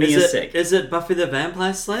 Give me a sec. Is it Buffy the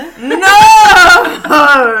Vampire Slayer? No!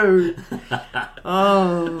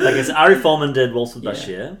 Oh. I guess Ari Folman did Waltz with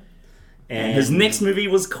Bashir. And his next movie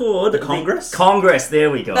was called... The Congress? Congress, there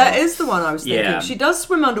we go. That is the one I was thinking. Yeah. She does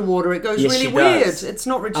swim underwater. It goes Yes, really she weird. does. It's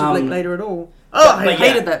not Richard Linklater at all. Oh, I but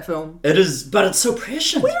hated yeah. that film. It is, but it's so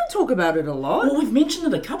prescient. We don't talk about it a lot. Well, we've mentioned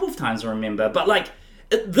it a couple of times, I remember, but like,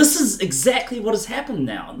 this is exactly what has happened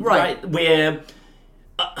now, Right. Where,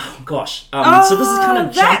 oh gosh, so this is kind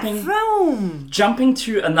of that film. jumping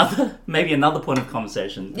to maybe another point of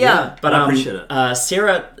conversation. Yeah. But I appreciate it.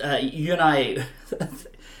 Sarah, you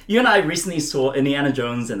and I recently saw Indiana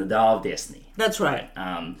Jones and the Dial of Destiny. That's right.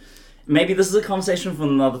 Maybe this is a conversation for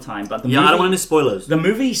another time, but I don't want any spoilers. the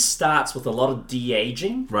movie starts with a lot of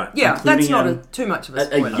de-aging. Right. Yeah, that's including, not too much of a a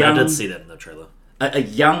spoiler. young- I did see that in the trailer. A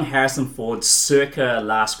young Harrison Ford circa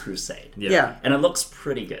Last Crusade. Yeah. And it looks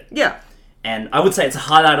pretty good. Yeah. And I would say it's a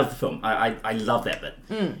highlight of the film. I love that bit.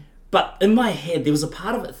 But in my head, there was a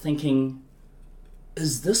part of it thinking,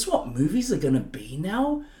 is this what movies are going to be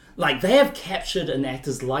now? Like, they have captured an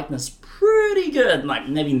actor's likeness pretty good, like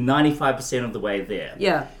maybe 95% of the way there.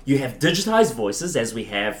 Yeah. You have digitized voices, as we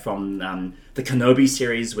have from the Kenobi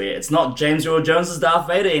series, where it's not James Earl Jones as Darth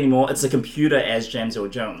Vader anymore, it's a computer as James Earl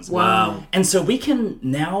Jones. Wow. And so we can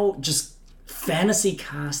now just fantasy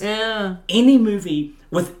cast Yeah. any movie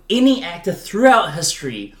with any actor throughout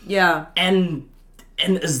history. Yeah. And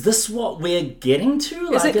is this what we're getting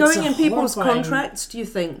to? Is it it's going a in people's horrifying- contracts, do you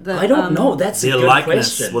think? That, I don't know. That's a Their good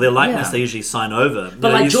likeness. question. Well, their likeness, Yeah. they usually sign over.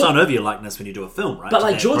 But like you George- sign over your likeness when you do a film, right? But To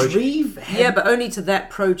like that George project. Reeve had... Yeah, but only to that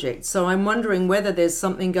project. So I'm wondering whether there's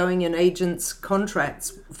something going in agents'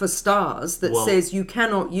 contracts for stars that Well- says you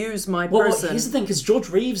cannot use my Well, person. here's the thing, because George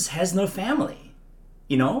Reeves has no family.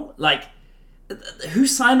 You know? Like, who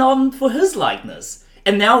signed on for his likeness?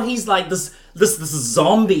 And now he's like this this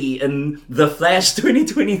zombie in The Flash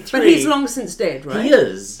 2023. But he's long since dead, right? He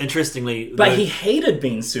is. Interestingly, But he hated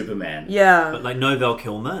being Superman. Yeah. But like no Val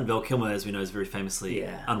Kilmer, and Val Kilmer, as we know, is very famously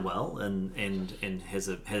Yeah. unwell, and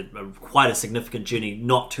had quite a significant journey,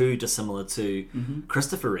 not too dissimilar to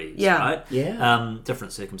Christopher Reeves, Yeah. right? Yeah.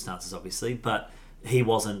 Different circumstances, obviously, but he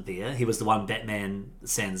wasn't there. He was the one Batman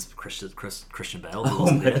sans Christian Bale. Who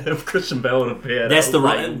wasn't there. If Christian Bale would appear, That's the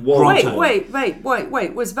right- whoa. wrong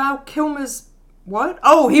Wait. Was Val Kilmer's what?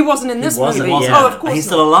 Oh, he wasn't in this wasn't, movie. yeah. Oh, of course He's not.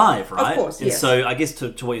 still alive, right? course, And yes. so I guess to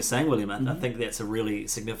what you're saying, William, I think that's a really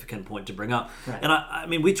significant point to bring up. Right. And I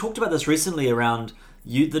mean, we talked about this recently around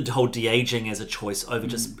the whole de-aging as a choice over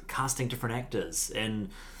just casting different actors, and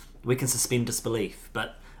we can suspend disbelief,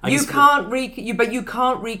 but You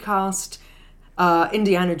can't recast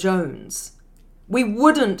Indiana Jones. We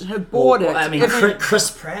wouldn't have bought it. I mean, if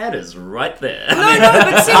Chris Pratt is right there. No,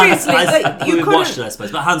 but seriously, you we couldn't. watched it, I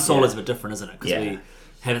suppose, but Han Solo's a bit different, isn't it? Because Yeah. we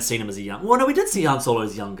haven't seen him as a young. Well, no, we did see Han Solo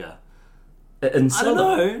as younger. In I don't Solo.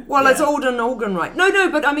 know. Well, Yeah. it's Alden Ehrenreich.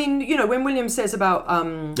 No, but I mean, when William says about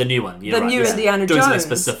The new one, yeah, the right, new yeah. Indiana Doing Jones, something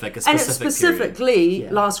specific, and it's period. specifically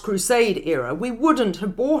Yeah. Last Crusade era, we wouldn't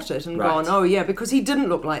have bought it and Right. gone, oh yeah, because he didn't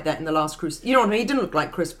look like that in the Last Crusade. You know what I mean? He didn't look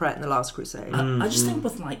like Chris Pratt in the Last Crusade. I just think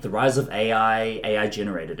with like the rise of AI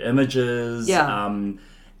generated images, Yeah.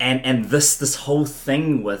 and this whole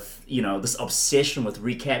thing with this obsession with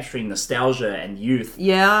recapturing nostalgia and youth.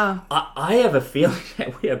 Yeah. I have a feeling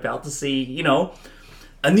that we're about to see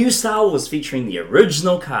a new Star Wars featuring the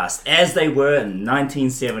original cast as they were in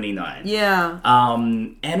 1979. Yeah.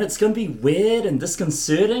 And it's going to be weird and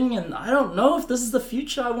disconcerting, and I don't know if this is the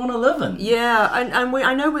future I want to live in. Yeah, and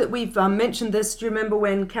I know that we've mentioned this. Do you remember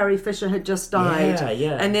when Carrie Fisher had just died?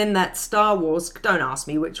 Yeah. And then that Star Wars, don't ask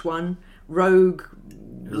me which one, Rogue...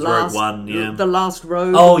 was Rogue One, yeah. The last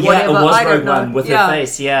Rogue. Oh yeah, whatever, it I was don't Rogue know. One with Yeah. her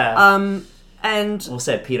face, yeah. And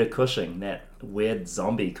Also had Peter Cushing, that weird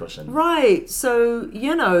zombie Cushing. right, so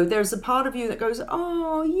there's a part of you that goes,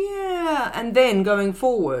 oh yeah, and then going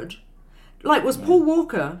forward, like was Paul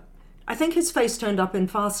Walker? I think his face turned up in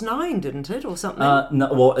Fast 9, didn't it, or something?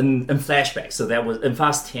 No, well, in flashback. So that was in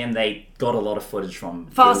Fast 10. They got a lot of footage from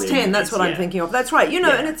Fast earlier 10, that's movies, what I'm yeah. thinking of. That's right. Yeah.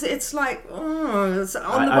 And it's like, on the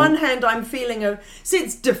I'm- one hand, I'm feeling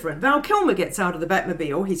it's different. Val Kilmer gets out of the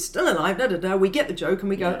Batmobile. He's still alive, we get the joke and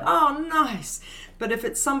we go, Yeah. oh, nice. But if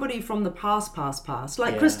it's somebody from the past,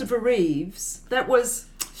 like Yeah. Christopher Reeves, that was...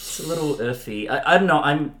 It's a little iffy. I don't know.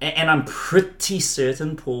 I'm pretty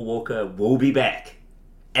certain Paul Walker will be back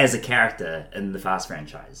as a character in the Fast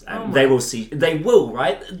franchise. They will,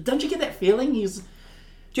 right? Don't you get that feeling? Do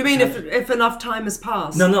you mean if enough time has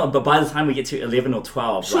passed? No, but by the time we get to 11 or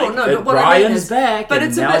 12, Sure, no, but what I mean Brian's is- back, but and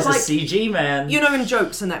it's a now bit it's like- a CG man. In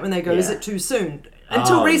jokes and that when they go, is Yeah. it too soon?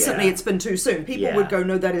 Until Oh, recently, yeah. it's been too soon. People Yeah. would go,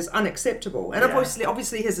 no, that is unacceptable. And Yeah.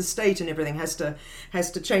 obviously, his estate and everything has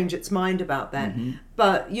to change its mind about that. Mm-hmm.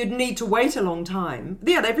 But you'd need to wait a long time.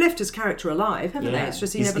 Yeah, they've left his character alive, haven't they? Yeah. It's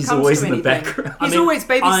just He's- never he's comes always to in the anything. background. He's I mean, always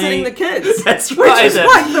babysitting the kids. That's which right. is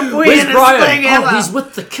like the Where's weirdest Brian? thing ever. Oh, he's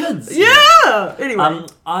with the kids. Yeah. Anyway.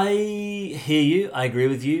 I hear you. I agree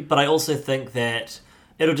with you, but I also think that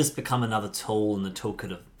it'll just become another tool in the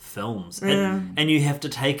toolkit of films, and you have to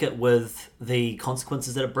take it with the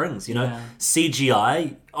consequences that it brings. Yeah.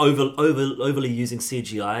 CGI overly using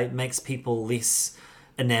CGI makes people less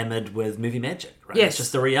enamored with movie magic. Right? Yes. It's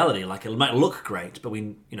just the reality. Like it might look great, but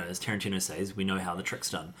we, as Tarantino says, we know how the trick's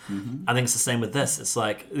done. I think it's the same with this. It's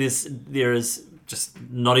like there is just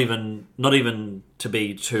not even to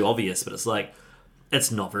be too obvious, but it's like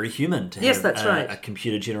it's not very human to Yes, have that's right. a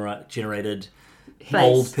computer generated Face.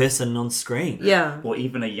 old person on screen. yeah. Or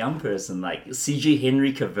even a young person. Like CG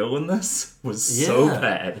Henry Cavill in this was so Yeah.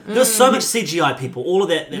 bad. There's so much CGI, people. All of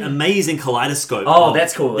that amazing kaleidoscope. Oh,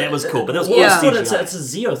 that's cool. That was cool, but that was Well, all Yeah. CGI. It's a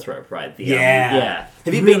Zeothrope, right? The, Yeah. yeah.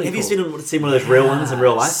 Have you Really have you cool. seen one of those real ones in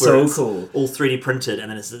real life? So where it's cool. All 3D printed, and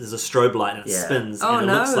then there's a strobe light and it Yeah. spins, Oh, and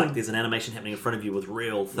it looks no. like there's an animation happening in front of you with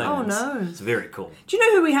real things. Oh, no. It's very coul. Do you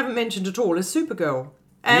know who we haven't mentioned at all is Supergirl?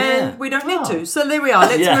 And Yeah. we don't need Oh. to. So there we are.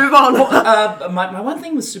 Let's Yeah. move on. My one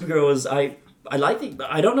thing with Supergirl is I like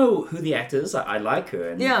I don't know who the actor is. I like her,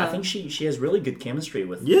 and Yeah. I think she has really good chemistry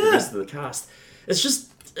with the Yeah. rest of the cast. It's just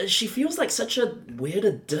she feels like such a weird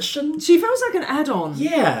addition. She feels like an add-on.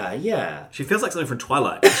 Yeah. She feels like something from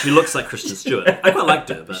Twilight. She looks like Kristen Stewart. I quite liked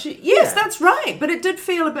her, but Yes, Yeah. that's right. But it did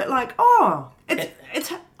feel a bit like,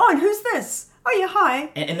 it's and who's this? Oh yeah, hi.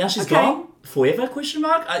 And now she's Okay. gone forever? Question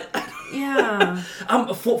mark. Yeah.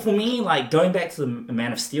 For me, like going back to the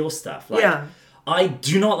Man of Steel stuff. Like, Yeah. I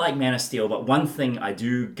do not like Man of Steel, but one thing I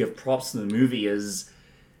do give props to the movie is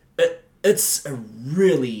it's a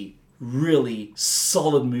really, really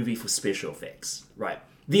solid movie for special effects, right?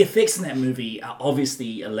 The effects in that movie are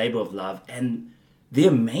obviously a labor of love, and they're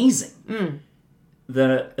amazing.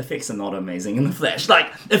 The effects are not amazing in The Flash.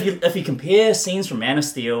 Like, if you compare scenes from Man of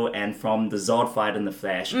Steel and from the Zod fight in The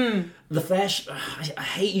Flash, The Flash, I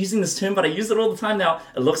hate using this term, but I use it all the time now.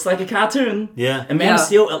 It looks like a cartoon. Yeah. In Man of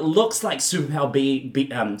Steel, it looks like superpowered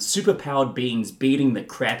beings beating the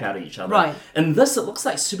crap out of each other. Right. In this, it looks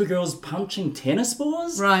like Supergirl's punching tennis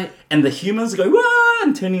balls. Right. And the humans go, wah,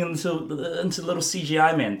 and turning into little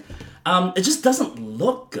CGI men. It just doesn't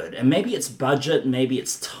look good. And maybe it's budget, maybe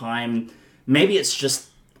it's time, maybe it's just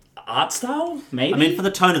art style, maybe? I mean, for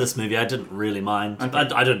the tone of this movie, I didn't really mind. Okay.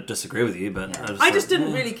 I don't disagree with you, but... I just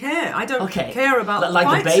didn't really care. I don't care about the like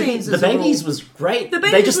fight the baby, scenes the as a babies rule. was great. The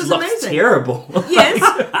They babies just was looked amazing. terrible. Yes,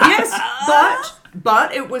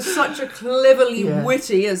 but it was such a cleverly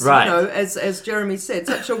witty, as Right. you know, as Jeremy said,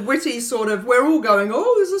 such a witty sort of. We're all going,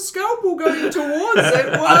 oh, there's a scalpel going towards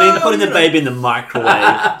it. Whoa, I mean, putting you the know. baby in the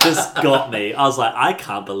microwave just got me. I was like, I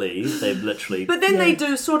can't believe they've literally... But then they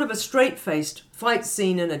do sort of a straight-faced fight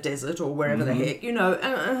scene in a desert or wherever the heck, you know.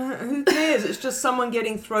 Who cares? It's just someone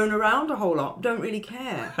getting thrown around a whole lot. Don't really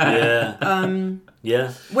care. Yeah.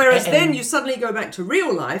 Yeah. Whereas then you suddenly go back to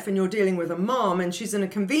real life and you're dealing with a mom and she's in a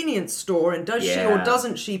convenience store and does she or Yeah.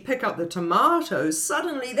 doesn't she pick up the tomatoes?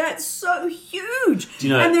 Suddenly that's so huge. Do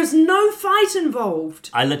you know- and there's no fight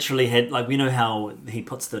involved. I literally had, like, we know how he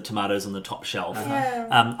puts the tomatoes on the top shelf.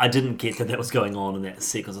 Yeah. I didn't get that was going on in that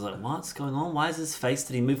sequence. I was like, what's going on? Why is his face?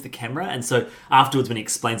 Did he move the camera? And so afterwards, when he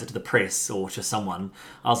explains it to the press or to someone,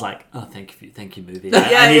 I was like, oh, thank you, movie.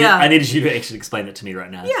 I needed you to actually explain it to me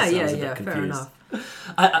right now. Yeah, 'cause I was a bit fair confused. enough.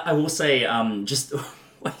 I will say, just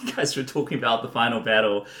when you guys were talking about the final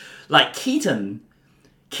battle, like Keaton's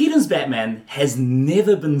Batman has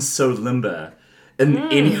never been so limber in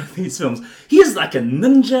any of these films. He is like a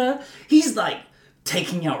ninja. He's like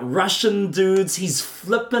taking out Russian dudes. He's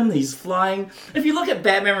flipping. He's flying. If you look at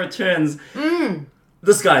Batman Returns,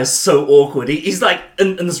 this guy is so awkward. He's like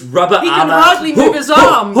in this rubber He can armor. hardly move his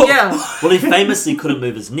arm. Yeah. Well, he famously couldn't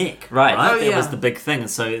move his neck. Right. Oh, That yeah. was the big thing. And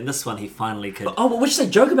so in this one, he finally could... Oh, which they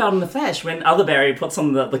joke about in The Flash when other Barry puts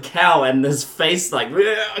on the cow and his face like,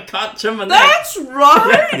 I can't trim my neck. That's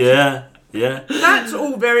right. Yeah. Yeah. That's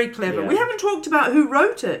all very clever. Yeah. We haven't talked about who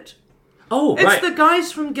wrote it. Oh, It's right. the guys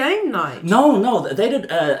from Game Night. No, they did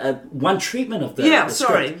one treatment of the Yeah, the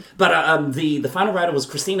sorry. script. But the final writer was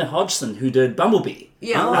Christina Hodgson, who did Bumblebee.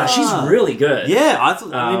 Yeah. She's really good. Yeah, I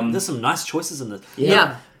thought there's some nice choices in this.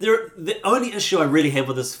 Yeah. The only issue I really have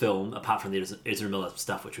with this film, apart from the Ezra Miller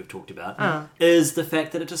stuff which we've talked about, is the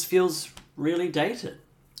fact that it just feels really dated.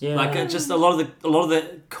 Yeah. Like just a lot of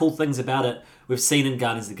the cool things about it we've seen in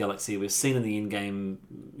Guardians of the Galaxy, we've seen in the Endgame,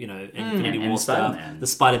 Infinity And War stuff, Spider-Man. the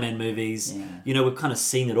Spider-Man movies. Yeah. We've kind of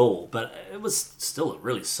seen it all, but it was still a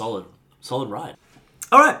really solid ride.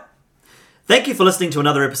 All right. Thank you for listening to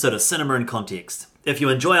another episode of Cinema in Context. If you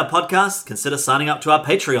enjoy our podcast, consider signing up to our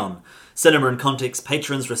Patreon. Cinema in Context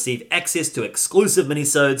patrons receive access to exclusive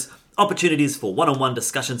minisodes, opportunities for one-on-one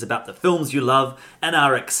discussions about the films you love, and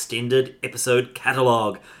our extended episode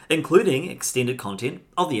catalogue, including extended content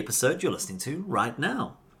of the episode you're listening to right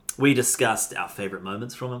now. We discussed our favourite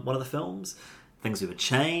moments from one of the films, things we would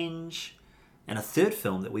change, and a third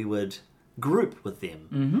film that we would group with them.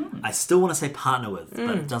 Mm-hmm. I still want to say partner with,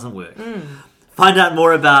 but it doesn't work. Find out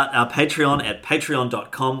more about our Patreon at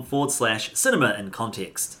patreon.com/cinema in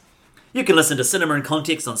context. You can listen to Cinema in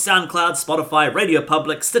Context on SoundCloud, Spotify, Radio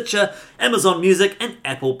Public, Stitcher, Amazon Music, and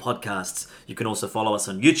Apple Podcasts. You can also follow us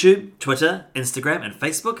on YouTube, Twitter, Instagram, and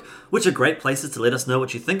Facebook, which are great places to let us know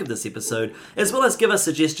what you think of this episode, as well as give us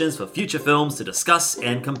suggestions for future films to discuss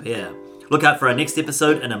and compare. Look out for our next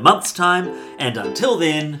episode in a month's time, and until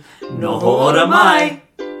then, noho ora mai!